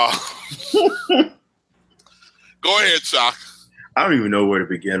 Go ahead, Shaka. I don't even know where to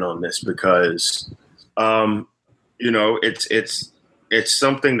begin on this because, it's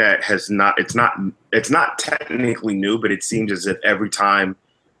something that it's not technically new, but it seems as if every time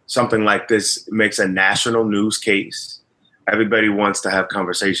something like this makes a national news case, everybody wants to have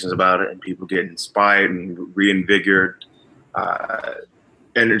conversations about it, and people get inspired and reinvigorated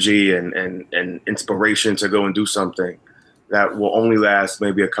energy and inspiration to go and do something that will only last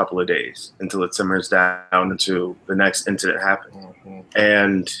maybe a couple of days until it simmers down into the next incident happening. Mm-hmm.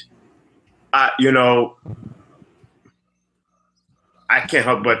 And I can't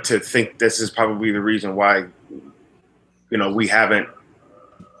help but to think this is probably the reason why, we haven't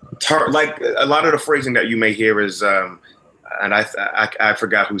like a lot of the phrasing that you may hear is, and I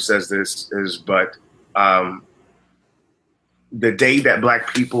forgot who says this is, but the day that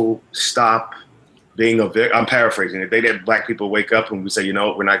Black people stop being a victim, I'm paraphrasing, the day that Black people wake up and we say,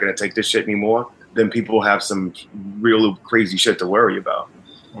 we're not going to take this shit anymore, then people have some real crazy shit to worry about.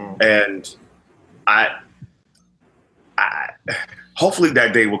 And I hopefully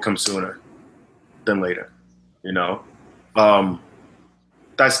that day will come sooner than later,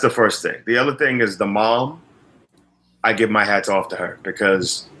 That's the first thing. The other thing is the mom. I give my hats off to her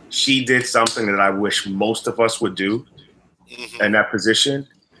because she did something that I wish most of us would do in that position.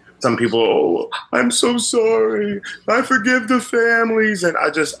 Some people, I'm so sorry. I forgive the families. And I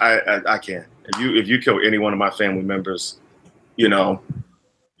can't. If you kill any one of my family members, I'm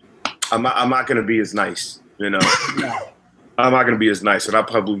not going to be as nice, I'm not going to be as nice. And I'll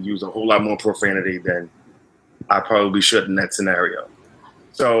probably use a whole lot more profanity than I probably should in that scenario.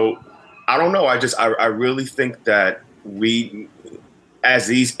 So I don't know. I really think that we, as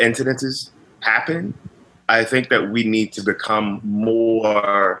these incidences happen, I think that we need to become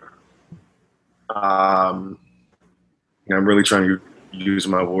more, I'm really trying to use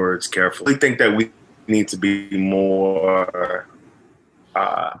my words carefully. I think that we need to be more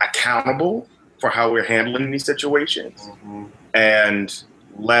accountable for how we're handling these situations and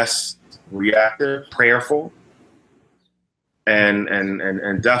less reactive, prayerful,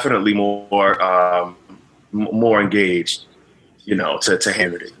 and definitely more engaged, to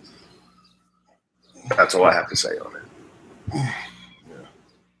handle it. That's all I have to say on it. Yeah.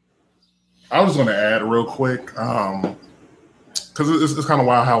 I was going to add real quick, because it's kind of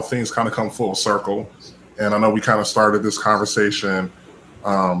wild how things kind of come full circle. And I know we kind of started this conversation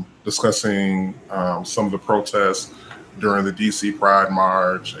discussing some of the protests during the DC Pride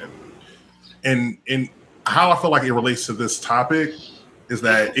March and how I feel like it relates to this topic is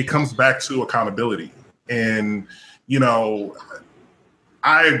that it comes back to accountability. And,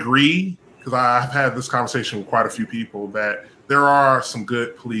 I agree, because I've had this conversation with quite a few people, that there are some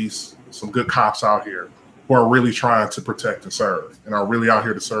good police, some good cops out here who are really trying to protect and serve and are really out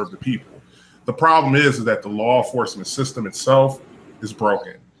here to serve the people. The problem is that the law enforcement system itself is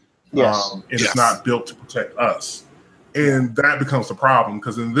broken. Yes. And it's not built to protect us. And that becomes the problem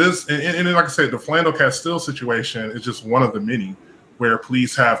because in this, and like I said, the Philando Castile situation is just one of the many where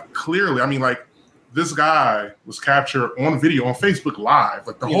police have clearly, this guy was captured on video on Facebook Live.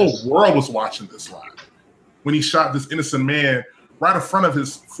 Like the whole world was watching this live when he shot this innocent man right in front of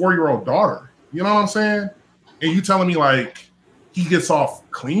his 4-year-old daughter. You know what I'm saying? And you telling me he gets off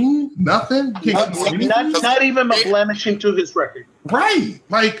clean? Nothing? Not even a blemish into his record. Right.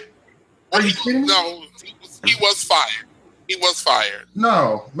 Are you kidding me? No, he was fired. He was fired.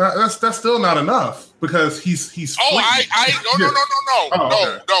 No, that's still not enough because he's. Oh,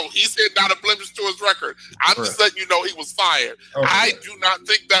 no. He said not a blemish to his record. I'm just letting you know he was fired. Okay. I do not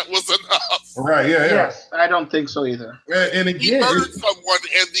think that was enough. Right? Yeah. Yes, I don't think so either. And again, he murdered someone,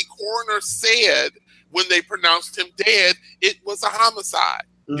 and the coroner said when they pronounced him dead, it was a homicide.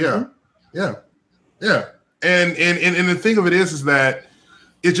 Yeah. And the thing of it is that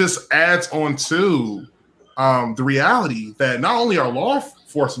it just adds on to the reality that not only our law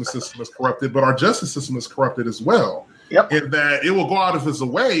enforcement system is corrupted, but our justice system is corrupted as well. Yep. And that it will go out of its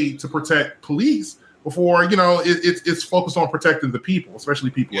way to protect police before, it's focused on protecting the people, especially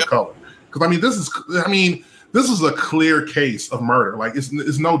people of color. Because this is a clear case of murder. Like it's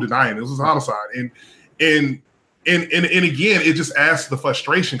no denying it. This is homicide. And again, it just adds to the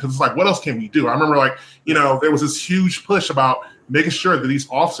frustration because it's like, what else can we do? I remember there was this huge push about making sure that these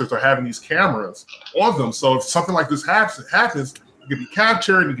officers are having these cameras on them. So if something like this happens, it can be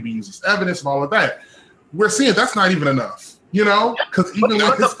captured, it can be used as evidence and all of that. We're seeing that's not even enough, because even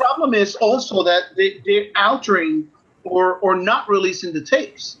the problem is also that they're altering or not releasing the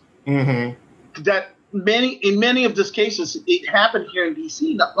tapes. Mm-hmm. That in many of these cases, it happened here in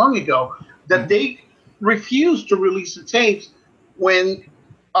DC not long ago, that they refused to release the tapes when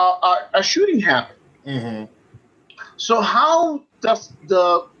a shooting happened. Mm-hmm. So how does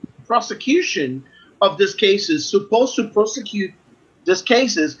the prosecution of these cases supposed to prosecute these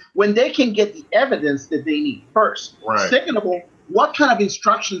cases when they can get the evidence that they need first? Right. Second of all, what kind of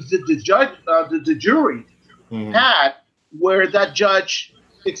instructions did the judge, the jury had, where that judge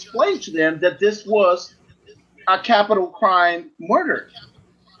explained to them that this was a capital crime murder?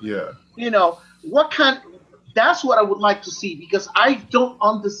 Yeah. That's what I would like to see, because I don't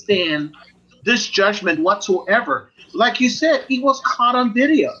understand this judgment whatsoever. Like you said, he was caught on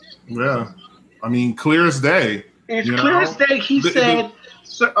video. Yeah. Clear as day. It's clear as day. He said,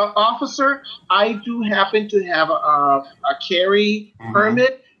 "Sir, officer, I do happen to have a carry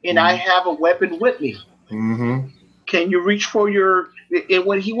permit, and I have a weapon with me. Mm-hmm. Can you reach for your..." And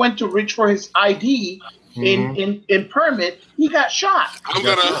when he went to reach for his ID in permit, he got shot. I'm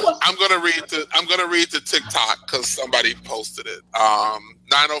gonna read the TikTok because somebody posted it.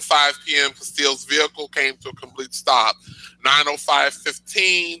 9:05 p.m. Castile's vehicle came to a complete stop.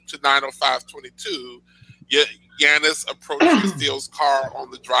 9:05:15 to 9:05:22. Yanis approached Castile's car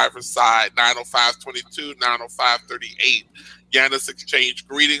on the driver's side. 9:05:22, 9:05:38. Yanis exchanged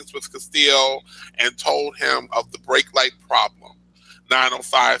greetings with Castile and told him of the brake light problem.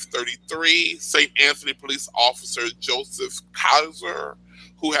 9:05:33, St. Anthony police officer Joseph Kaiser,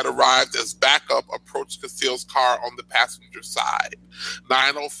 who had arrived as backup, approached Castile's car on the passenger side.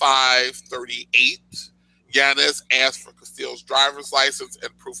 9:05:38, Yanis asked for Castile's driver's license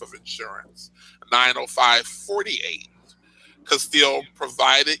and proof of insurance. 9:05:48, Castile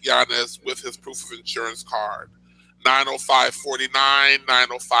provided Yanis with his proof of insurance card. 9:05:49,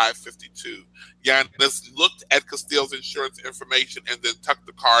 9:05:52. Yanis looked at Castile's insurance information and then tucked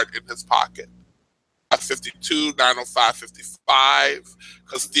the card in his pocket. 9:05:52, 9:05:55,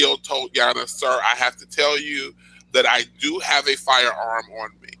 Castile told Yanis, "Sir, I have to tell you that I do have a firearm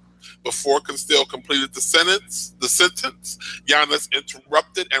on me." Before Castile completed the sentence, Yanis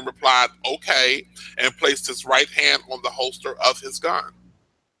interrupted and replied, "Okay," and placed his right hand on the holster of his gun.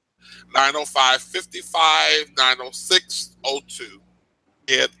 9:05:55, 9:06:02.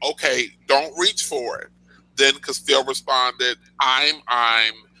 Said, "Okay, don't reach for it." Then Castile responded, I'm.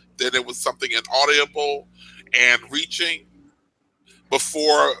 Then it was something inaudible and reaching,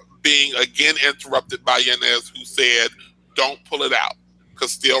 before being again interrupted by Yanis, who said, "Don't pull it out."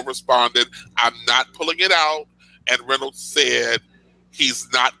 Castile responded, "I'm not pulling it out." And Reynolds said, "He's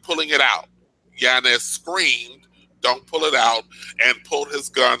not pulling it out." Yanis screamed, "Don't pull it out," and pulled his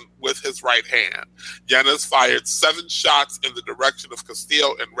gun with his right hand. Yanis fired 7 shots in the direction of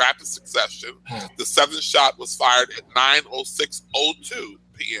Castile in rapid succession. The 7th shot was fired at 9:06:02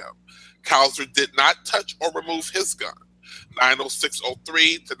 p.m. Kaiser did not touch or remove his gun.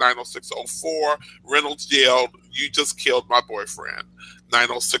 9:06:03 to 9:06:04, Reynolds yelled, "You just killed my boyfriend."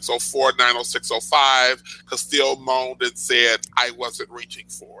 9:06:04, 9:06:05, Castile moaned and said, "I wasn't reaching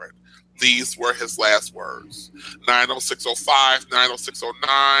for it." These were his last words. 9:06:05,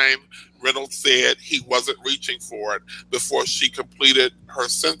 9:06:09, Reynolds said he wasn't reaching for it. Before she completed her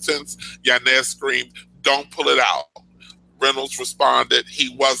sentence, Yanis screamed, "Don't pull it out." Reynolds responded, "He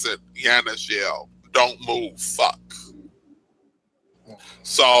wasn't." Yanis yelled, "Don't move, fuck."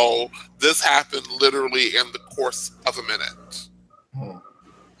 So this happened literally in the course of a minute.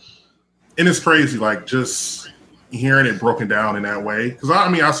 And it's crazy, just hearing it broken down in that way. Because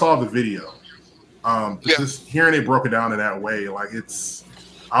I saw the video, Just hearing it broken down in that way, like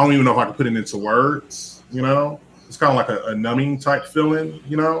I don't even know if I can put it into words, it's kind of like a numbing type feeling,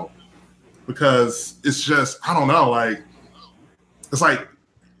 because it's just, I don't know, like, it's like,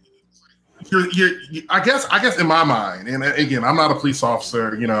 I guess in my mind, and again, I'm not a police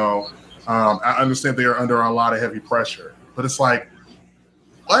officer, I understand they are under a lot of heavy pressure, but it's like,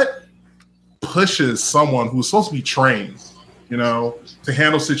 what pushes someone who's supposed to be trained, to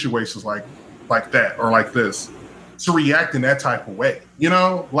handle situations like that or like this, to react in that type of way?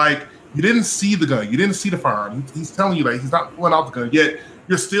 Like, you didn't see the gun, you didn't see the firearm. He's telling you that he's not pulling out the gun, yet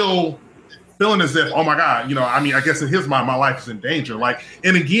you're still feeling as if, oh my God, I guess in his mind, my life is in danger. Like,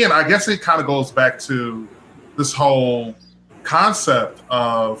 and again, I guess it kind of goes back to this whole concept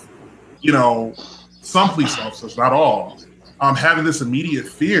of, some police officers, not all, having this immediate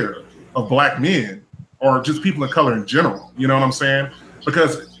fear of black men or just people of color in general. You know what I'm saying?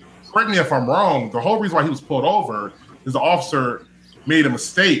 Because, correct me if I'm wrong, the whole reason why he was pulled over is the officer made a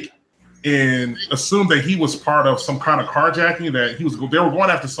mistake and assumed that he was part of some kind of carjacking, that they were going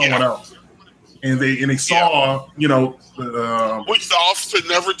after someone else. And they saw, which the officer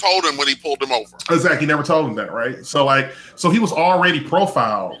never told him when he pulled him over. Exactly, he never told him that, right? So he was already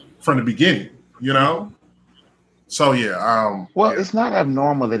profiled from the beginning, So yeah. It's not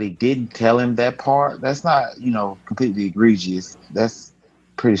abnormal that he didn't tell him that part. That's not, completely egregious. That's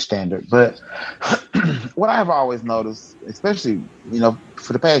pretty standard. But what I've always noticed, especially,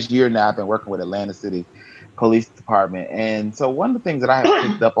 for the past year now, I've been working with Atlanta City Police Department, and so one of the things that I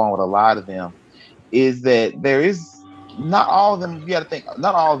have picked up on with a lot of them is that there is not all of them. You got to think,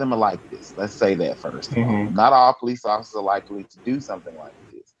 not all of them are like this. Let's say that first. Mm-hmm. Not all police officers are likely to do something like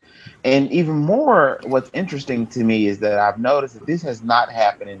this. And even more, what's interesting to me is that I've noticed that this has not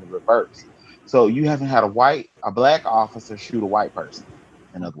happened in the reverse. So you haven't had a black officer shoot a white person,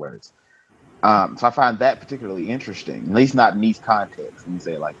 in other words. So I find that particularly interesting, at least not in these contexts, let me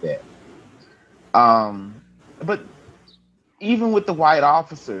say it like that. But even with the white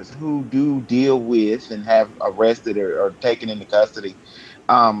officers who do deal with and have arrested or taken into custody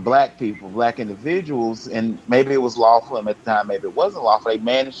black people, black individuals, and maybe it was lawful and at the time maybe it wasn't lawful, they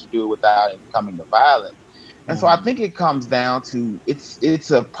managed to do it without it becoming to violence. And so I think it comes down to it's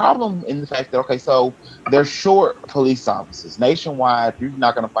a problem in the fact that, okay, so they're short police officers. Nationwide, you're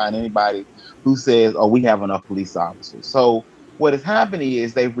not going to find anybody who says, oh, we have enough police officers. So what is happening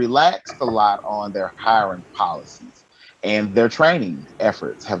is they've relaxed a lot on their hiring policies, and their training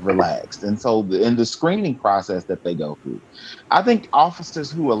efforts have relaxed. And so in the screening process that they go through, I think officers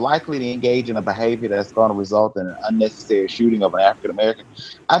who are likely to engage in a behavior that's going to result in an unnecessary shooting of an African-American,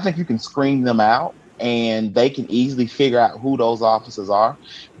 I think you can screen them out and they can easily figure out who those officers are.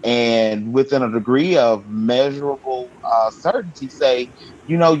 And within a degree of measurable certainty say,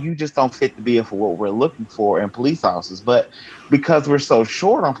 you just don't fit the bill for what we're looking for in police officers. But because we're so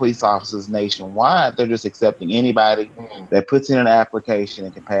short on police officers nationwide, they're just accepting anybody that puts in an application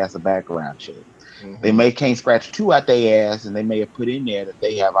and can pass a background check. Mm-hmm. They can't scratch two out their ass, and they may have put in there that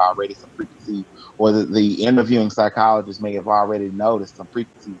they have already some preconceived, or the interviewing psychologist may have already noticed some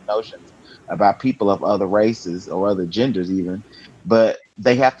preconceived notions about people of other races or other genders even, but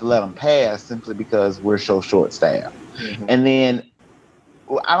they have to let them pass simply because we're so short-staffed. Mm-hmm. And then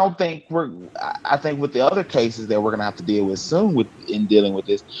I think with the other cases that we're going to have to deal with soon in dealing with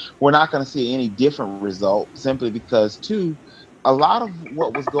this, we're not going to see any different result simply because, too, a lot of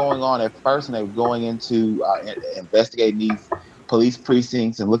what was going on at first when they were going into investigating these police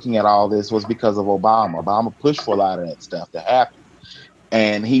precincts and looking at all this was because of Obama. Obama pushed for a lot of that stuff to happen.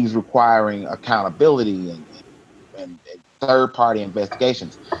 And he was requiring accountability and third-party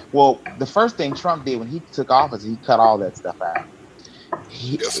investigations. Well, the first thing Trump did when he took office, he cut all that stuff out.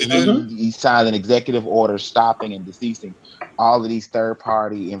 He signed an executive order stopping and deceasing all of these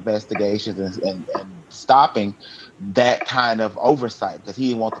third-party investigations and stopping that kind of oversight because he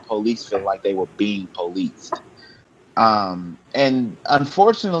didn't want the police feeling like they were being policed. And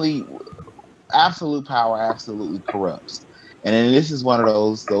unfortunately, absolute power absolutely corrupts. And then this is one of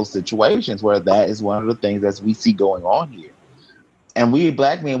those situations where that is one of the things that we see going on here. And we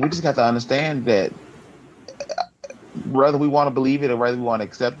black men, we just got to understand that whether we want to believe it or whether we want to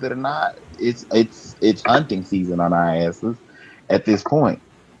accept it or not, it's hunting season on our asses at this point.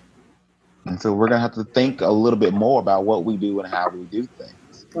 And so we're gonna have to think a little bit more about what we do and how we do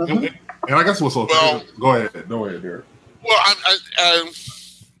things. Mm-hmm. And I guess go ahead, Derek. Well,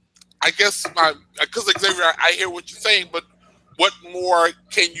 I guess because Xavier, I hear what you're saying, but what more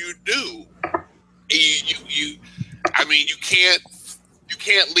can you do? You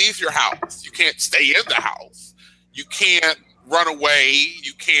can't leave your house. You can't stay in the house. You can't run away.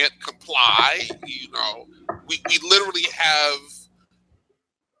 You can't comply. We literally have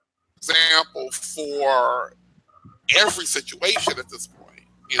example for every situation at this point.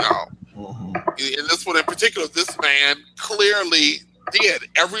 In this one in particular, this man clearly did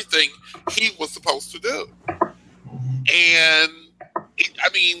everything he was supposed to do, and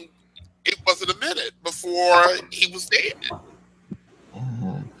it wasn't a minute before he was dead.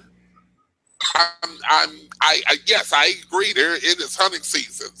 Yes, I agree. It is hunting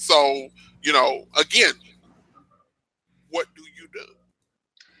season. So, again, what do you do?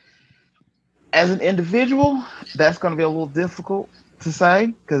 As an individual, that's going to be a little difficult to say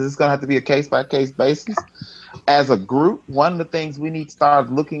because it's going to have to be a case by case basis. As a group, one of the things we need to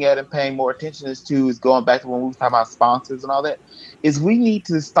start looking at and paying more attention is going back to when we were talking about sponsors and all that, is we need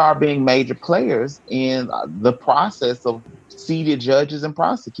to start being major players in the process of seated judges and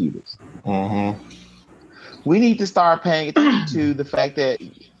prosecutors. Mm-hmm. We need to start paying attention to the fact that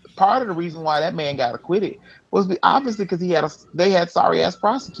part of the reason why that man got acquitted was obviously because they had sorry ass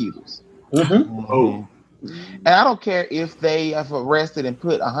prosecutors. Mm-hmm. Oh, and I don't care if they have arrested and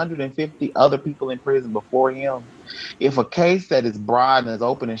put 150 other people in prison before him. If a case that is broad and as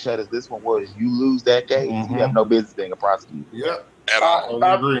open and shut as this one was, you lose that case, you have no business being a prosecutor. Yeah,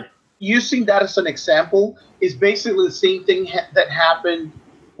 I agree. Using that as an example is basically the same thing that happened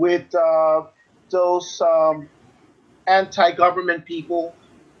with those anti-government people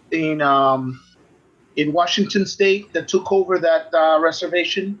in Washington State that took over that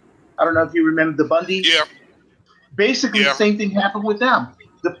reservation. I don't know if you remember the Bundy. Yeah. Basically, the same thing happened with them.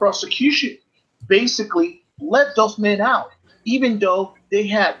 The prosecution basically let those men out, even though they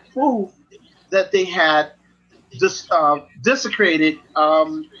had proof that they had desecrated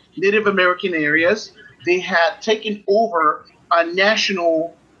Native American areas. They had taken over a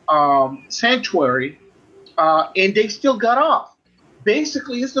national sanctuary, and they still got off.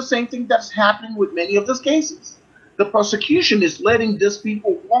 Basically, it's the same thing that's happening with many of those cases. The prosecution is letting these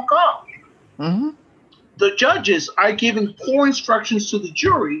people walk off. Mm-hmm. The judges are giving poor instructions to the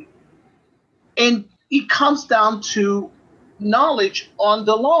jury, and it comes down to knowledge on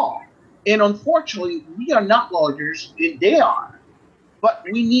the law. And unfortunately, we are not lawyers, and they are. But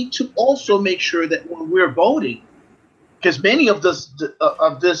we need to also make sure that when we're voting, because many of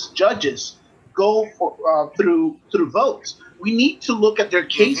this judges go through votes, we need to look at their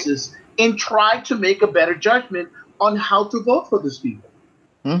cases and try to make a better judgment on how to vote for these people.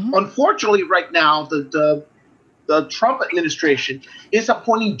 Mm-hmm. Unfortunately, right now, the Trump administration is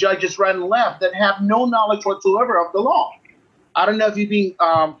appointing judges right and left that have no knowledge whatsoever of the law. I don't know if you've been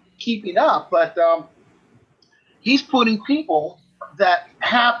keeping up, but he's putting people that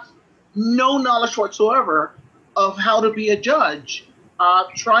have no knowledge whatsoever of how to be a judge,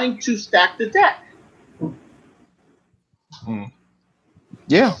 trying to stack the deck.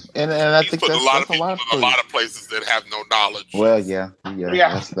 Yeah, and I think put that's a lot of a people lot in a lot of places that have no knowledge. Well, yeah.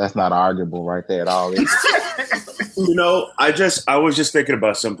 That's not arguable right there at all. I was just thinking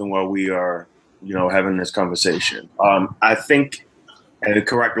about something while we are, having this conversation. I think, and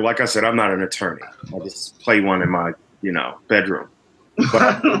correct, like I said, I'm not an attorney. I just play one in my, bedroom.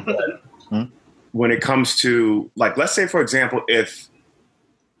 But when it comes to, like, let's say, for example, if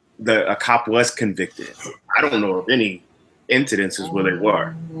a cop was convicted, I don't know of any incidences where they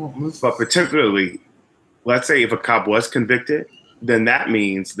were. But particularly, let's say if a cop was convicted, then that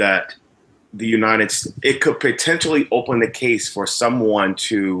means that it could potentially open the case for someone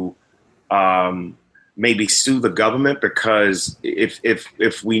to maybe sue the government, because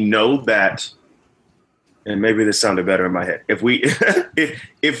if we know that, and maybe this sounded better in my head, if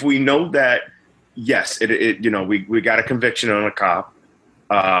we know that, yes, we got a conviction on a cop,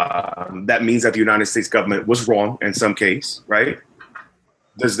 that means that the United States government was wrong in some case, right?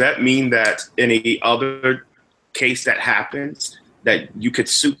 Does that mean that any other case that happens, that you could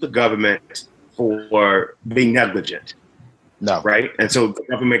sue the government for being negligent? No. Right? And so the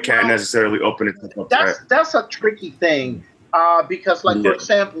government can't necessarily open it up. That's a tricky thing, because, like, for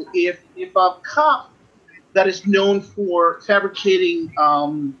example, if a cop that is known for fabricating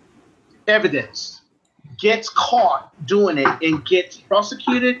evidence gets caught doing it and gets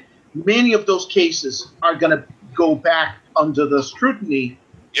prosecuted, many of those cases are going to go back under the scrutiny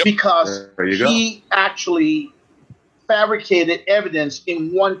because he actually fabricated evidence.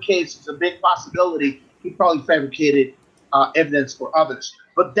 In one case, it's a big possibility he probably fabricated evidence for others.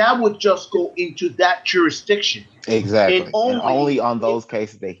 But that would just go into that jurisdiction. Exactly. And only on those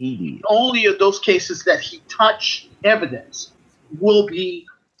cases that he did. Only of those cases that he touched evidence will be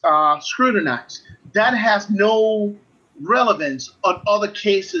scrutinized. That has no relevance on other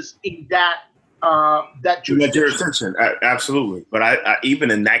cases in that that jurisdiction. Absolutely. But I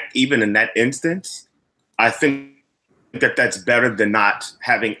even in that instance, I think that that's better than not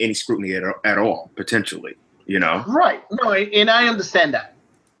having any scrutiny at all, potentially. Right. No, and I understand that.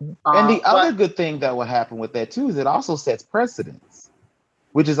 And the other good thing that will happen with that too is it also sets precedents,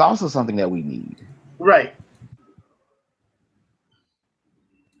 which is also something that we need. Right.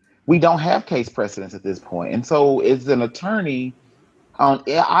 We don't have case precedents at this point. And so as an attorney on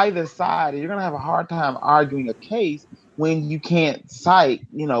either side, you're going to have a hard time arguing a case when you can't cite,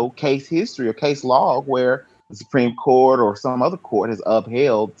 case history or case log where the Supreme Court or some other court has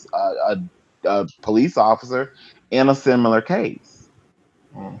upheld a police officer in a similar case.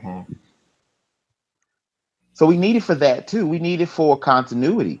 Mm-hmm. So we need it for that too. We need it for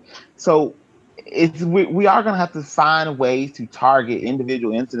continuity. So we are going to have to find ways to target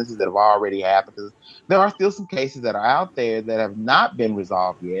individual incidences that have already happened. Because there are still some cases that are out there that have not been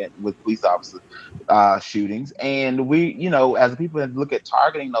resolved yet with police officer shootings. And we, as people look at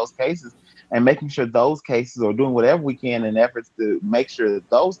targeting those cases and making sure those cases, or doing whatever we can in efforts to make sure that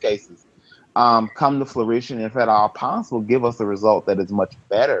those cases come to fruition, and if at all possible, give us a result that is much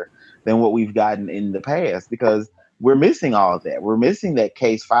better than what we've gotten in the past, because we're missing all of that. We're missing that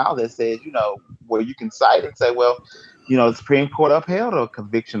case file that says, where you can cite and say, well, the Supreme Court upheld a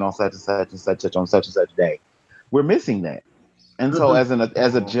conviction on such and such and such on such and such day. We're missing that. And so as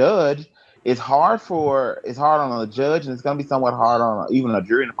a judge, it's hard on a judge, and it's going to be somewhat hard on even a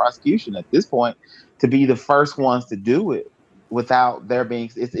jury and a prosecution at this point to be the first ones to do it without there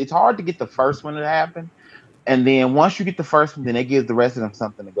being, it's hard to get the first one to happen. And then once you get the first one, then it gives the rest of them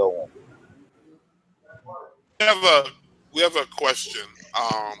something to go on. We have a question,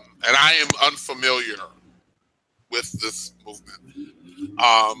 and I am unfamiliar with this movement.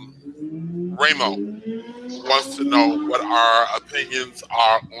 Ramo wants to know what our opinions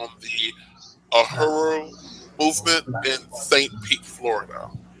are on the Uhuru movement in St. Pete, Florida.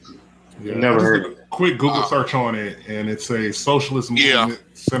 Yeah, never heard of it. Quick Google search on it, and it's a socialist movement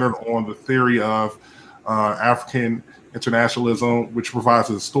centered on the theory of African internationalism, which provides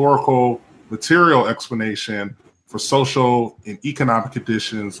a historical, material explanation for social and economic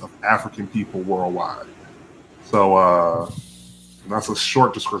conditions of African people worldwide. So that's a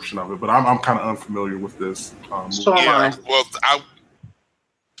short description of it, but I'm kind of unfamiliar with this. Well,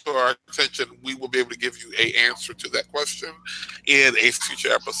 to our attention, we will be able to give you an answer to that question in a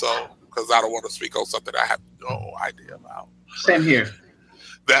future episode, because I don't want to speak on something I have no idea about. Same here.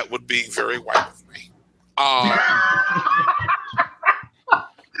 That would be very white of me.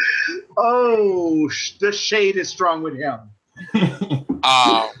 Oh, the shade is strong with him.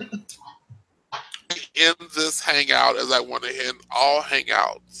 In this hangout, as I want to end all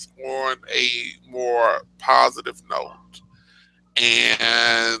hangouts on a more positive note,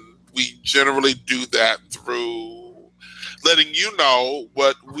 and we generally do that through letting you know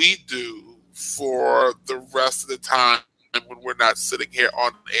what we do for the rest of the time when we're not sitting here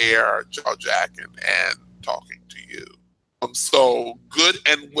on air, jaw-jacking and talking to you. So good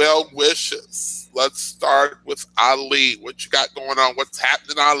and well wishes. Let's start with Ali. What you got going on? What's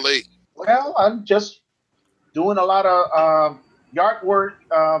happening, Ali? Well, I'm just doing a lot of yard work.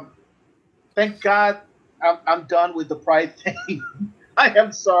 Thank God I'm done with the Pride thing. I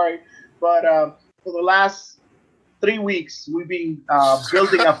am sorry, but for the last 3 weeks, we've been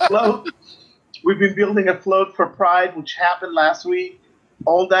building a float. We've been building a float for Pride, which happened last week.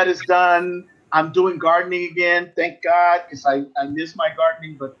 All that is done. I'm doing gardening again, thank God, because I miss my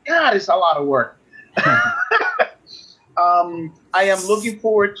gardening, but God, it's a lot of work. I am looking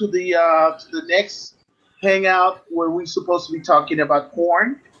forward to the next hangout where we're supposed to be talking about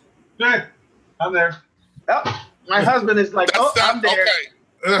corn. Good. I'm there. Oh, my husband is like, I'm there.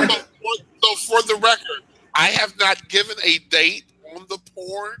 Okay. So for the record, I have not given a date on the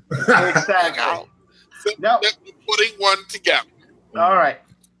porn. Exactly. No. We're putting one together. All right.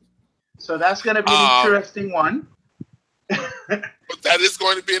 So that's going to be an interesting one. But that is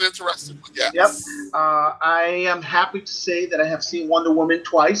going to be an interesting one, yes. Yep. I am happy to say that I have seen Wonder Woman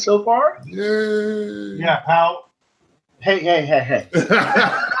twice so far. Yay. Yeah, pal. Hey.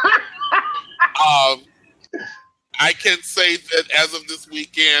 I can say that as of this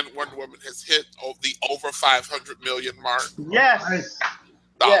weekend, Wonder Woman has hit the over 500 million mark. Yes.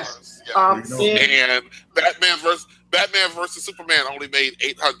 Dollars. Yes. And Batman versus Superman only made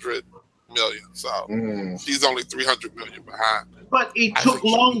 800 million, so she's only 300 million behind. But it took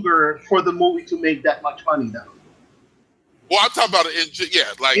longer for the movie to make that much money, though. Well, I'm talking about it in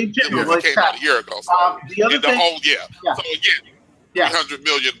general. It came out a year ago. So the other thing, So again, 300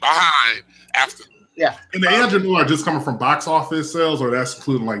 million behind after Yeah. And the 800 million are just coming from box office sales, or that's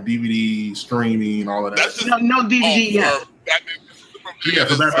including like DVD, streaming, all of that? That's just, no DVD yet. Yeah,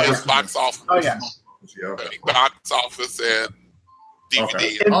 so that's box office. Oh, yes. Yeah, okay. Box office and DVD.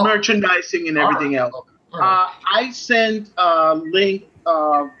 Okay. And merchandising and everything else. I sent a link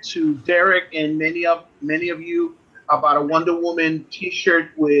to Derek and many of you about a Wonder Woman T-shirt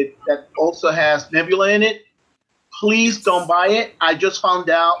that also has Nebula in it. Please don't buy it. I just found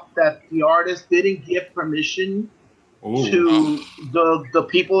out that the artist didn't give permission to the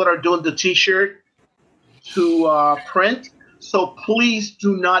people that are doing the T-shirt to print. So please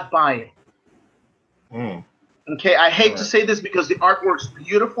do not buy it. Okay, I hate to say this because the artwork's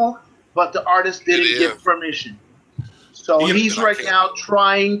beautiful, but the artist didn't give permission. So he's right now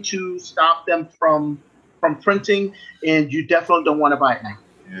trying to stop them from printing, and you definitely don't want to buy it now.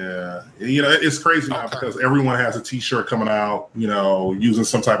 Yeah, it's crazy now because everyone has a T-shirt coming out, using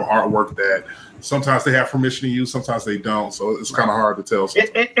some type of artwork that sometimes they have permission to use, sometimes they don't. So it's kind of hard to tell.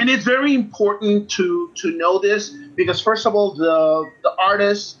 And it's very important to know this because, first of all, the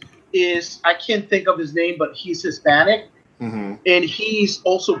artist is, I can't think of his name, but he's Hispanic. Mm-hmm. And he's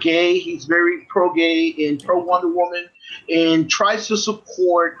also gay. He's very pro-gay and pro-Wonder Woman and tries to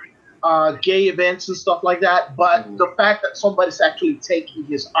support gay events and stuff like that. But the fact that somebody's actually taking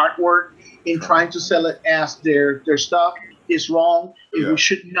his artwork and trying to sell it as their stuff is wrong. And we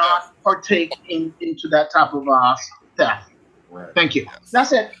should not partake into that type of stuff. Right. Thank you.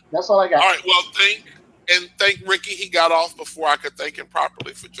 That's it. That's all I got. All right. Well, thank Ricky. He got off before I could thank him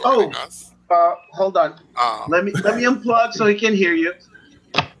properly for joining us. Hold on. Let me unplug so he can hear you.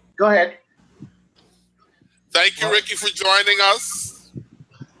 Go ahead. Thank you, Ricky, for joining us.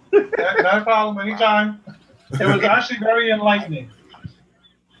 No problem. Anytime. It was actually very enlightening.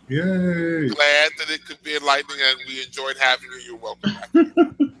 Yay! Glad that it could be enlightening, and we enjoyed having you. You're welcome back.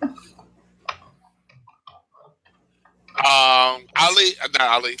 Not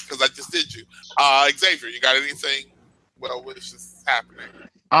Ali, because I just did you. Xavier, you got anything well wishes happening?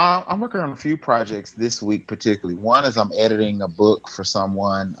 I'm working on a few projects this week, particularly. One is I'm editing a book for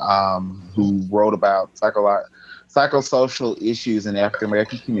someone who wrote about psychosocial issues in the African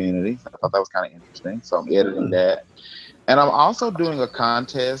American community. I thought that was kind of interesting, so I'm editing that. And I'm also doing a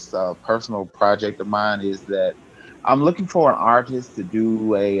contest. A personal project of mine is that I'm looking for an artist to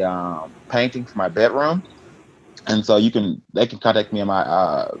do a painting for my bedroom. And so they can contact me on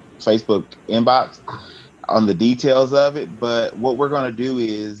my Facebook inbox on the details of it. But what we're going to do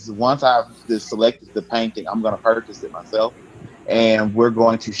is once I've selected the painting, I'm going to purchase it myself. And we're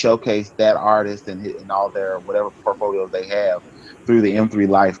going to showcase that artist and all their whatever portfolios they have through the M3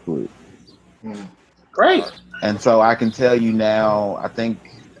 Life group. Great. And so I can tell you now, I think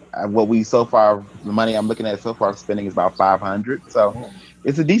the money I'm looking at so far spending is about $500. So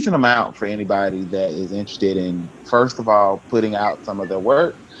it's a decent amount for anybody that is interested in, first of all, putting out some of their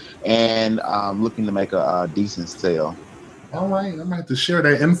work and looking to make a decent sale. All right, I'm gonna have to share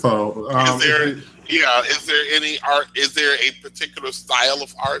that info. Is there any art? Is there a particular style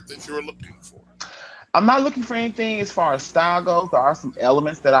of art that you're looking for? I'm not looking for anything as far as style goes. There are some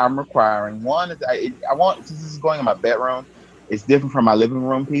elements that I'm requiring. One is I want, since this is going in my bedroom, it's different from my living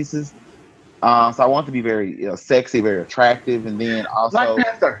room pieces. So I want it to be very sexy, very attractive, and then also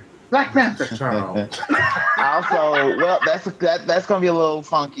Black Panther. Also, well, that's gonna be a little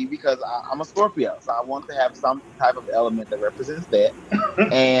funky because I'm a Scorpio, so I want to have some type of element that represents that.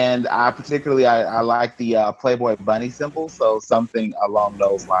 And I like the Playboy bunny symbol, so something along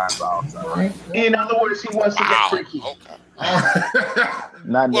those lines also. In other words, he wants to get freaky. Okay.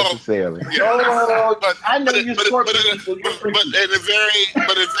 Not necessarily. But I know you're Scorpio people. You're freaky.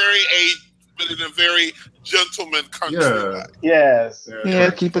 But in a very gentleman country. Yeah. Yes. Yeah,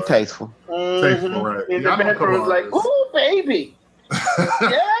 keep it tasteful. Tasteful, right. In the bedroom, like, ooh, baby.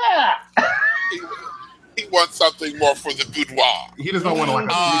 Yeah. He wants something more for the boudoir. He does not want like a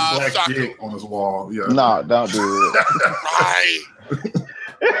big black dick on his wall. Yeah. No, don't do it. Right.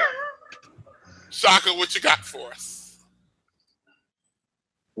 Shaka, what you got for us?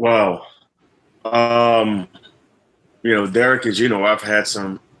 Well, Derek, as you know, I've had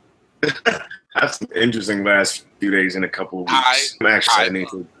some interesting last few days and a couple of weeks. I need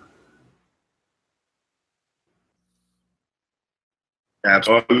to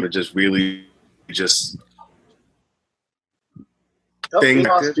absolutely just really thing,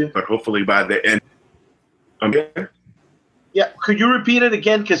 but hopefully by the end. Yeah, could you repeat it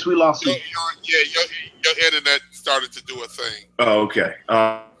again? Because we lost you. Your internet started to do a thing. Oh, okay.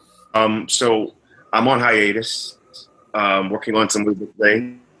 So I'm on hiatus, working on some little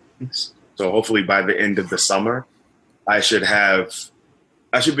things. So hopefully by the end of the summer, I should have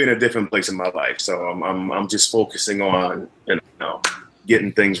I should be in a different place in my life. So I'm just focusing on,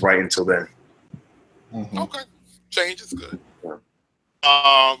 getting things right until then. Mm-hmm. Okay. Change is good. Yeah.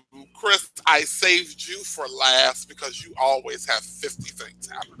 Chris, I saved you for last because you always have 50 things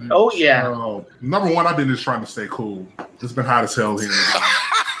happening. Oh, yeah. Number one, I've been just trying to stay cool. It's been hot as hell here.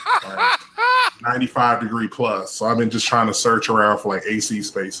 Like 95 degree plus. So I've been just trying to search around for like AC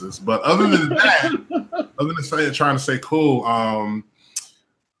spaces. But other than that, trying to stay cool,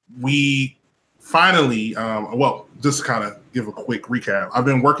 we finally, just to kind of give a quick recap, I've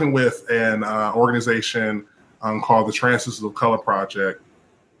been working with an organization called the Translucent of Color Project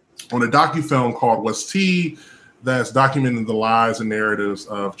on a docufilm called What's Tea that's documenting the lives and narratives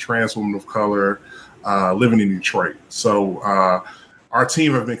of trans women of color living in Detroit. So our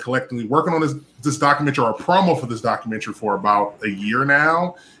team have been collectively working on this documentary, or a promo for this documentary, for about a year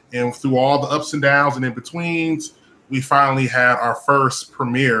now. And through all the ups and downs and in-betweens, we finally had our first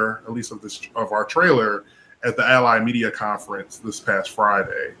premiere, at least of our trailer, at the Ally Media Conference this past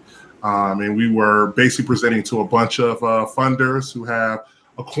Friday. And we were basically presenting to a bunch of funders who have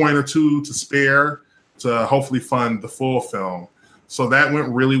a coin or two to spare to hopefully fund the full film. So that went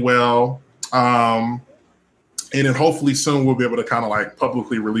really well. And then hopefully soon we'll be able to kind of like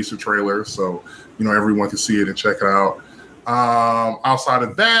publicly release a trailer so, everyone can see it and check it out. Outside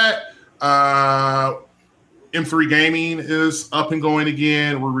of that, M3 Gaming is up and going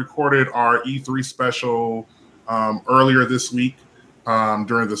again. We recorded our E3 special earlier this week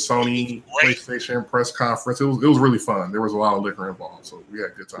during the Sony PlayStation press conference. It was really fun. There was a lot of liquor involved, so we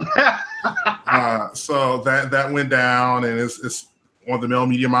had a good time. So that went down, and it's on the Mel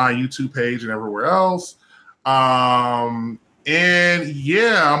Media Mind YouTube page and everywhere else. And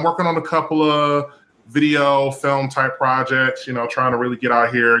yeah, I'm working on a couple of video film type projects, trying to really get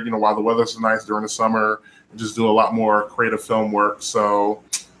out here, while the weather's nice during the summer, and just do a lot more creative film work. So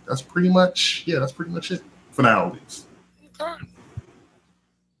that's pretty much it for now, at least. Okay.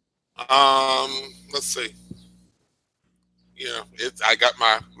 Let's see. I got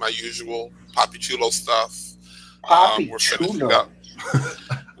my usual Papi Chulo stuff.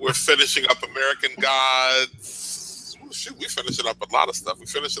 We're finishing up American Gods. Shoot, we're finishing up a lot of stuff. We're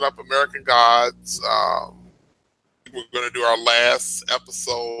finishing up American Gods. We're going to do our last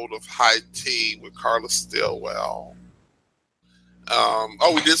episode of High Tea with Carla Stillwell.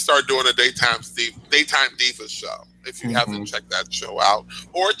 We did start doing a Daytime Divas show. If you haven't checked that show out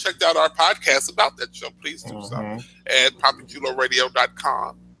or checked out our podcast about that show, please do so at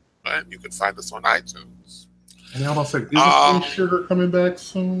PapiChuloRadio.com. And you can find us on iTunes. And I'm say, is Queen Sugar coming back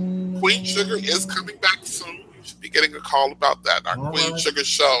soon? Queen Sugar is coming back soon. You should be getting a call about that. Our Queen Sugar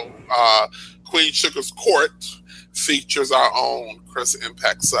show, Queen Sugar's Court, features our own Chris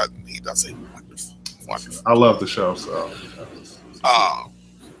Impact Sutton. He does a wonderful. I love the show, so.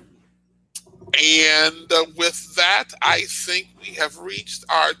 And with that, I think we have reached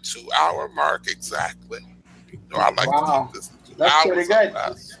our 2-hour mark exactly. I like to keep this to 2 That's hours. Pretty good.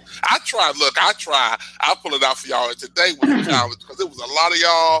 I try. I'll pull it out for y'all. And today was a challenge because it was a lot of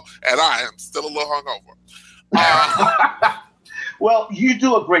y'all, and I am still a little hungover. Well, you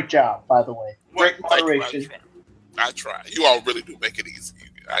do a great job, by the way. Great moderation. I try. You all really do make it easy.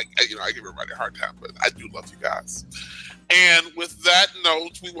 I give everybody a hard time, but I do love you guys. And with that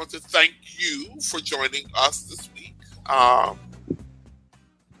note, we want to thank you for joining us this week.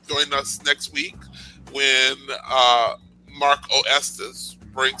 Join us next week when Mark O. Estes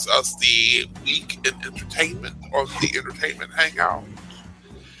brings us the Week in Entertainment, or the Entertainment Hangout.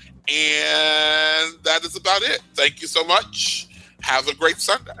 And that is about it. Thank you so much. Have a great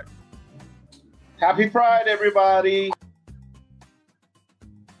Sunday. Happy Pride, everybody.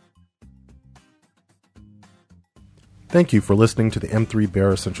 Thank you for listening to the M3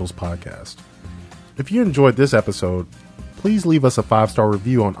 Bare Essentials podcast. If you enjoyed this episode, please leave us a 5-star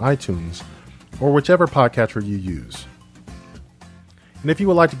review on iTunes or whichever podcatcher you use. And if you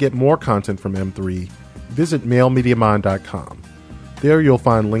would like to get more content from M3, visit mailmediamind.com. There you'll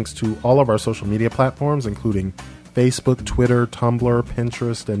find links to all of our social media platforms, including Facebook, Twitter, Tumblr,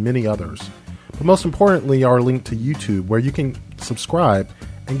 Pinterest, and many others. But most importantly, our link to YouTube, where you can subscribe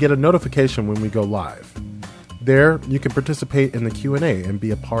and get a notification when we go live. There, you can participate in the Q&A and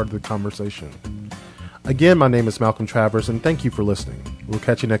be a part of the conversation. Again, my name is Malcolm Travers, and thank you for listening. We'll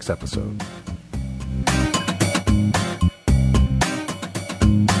catch you next episode.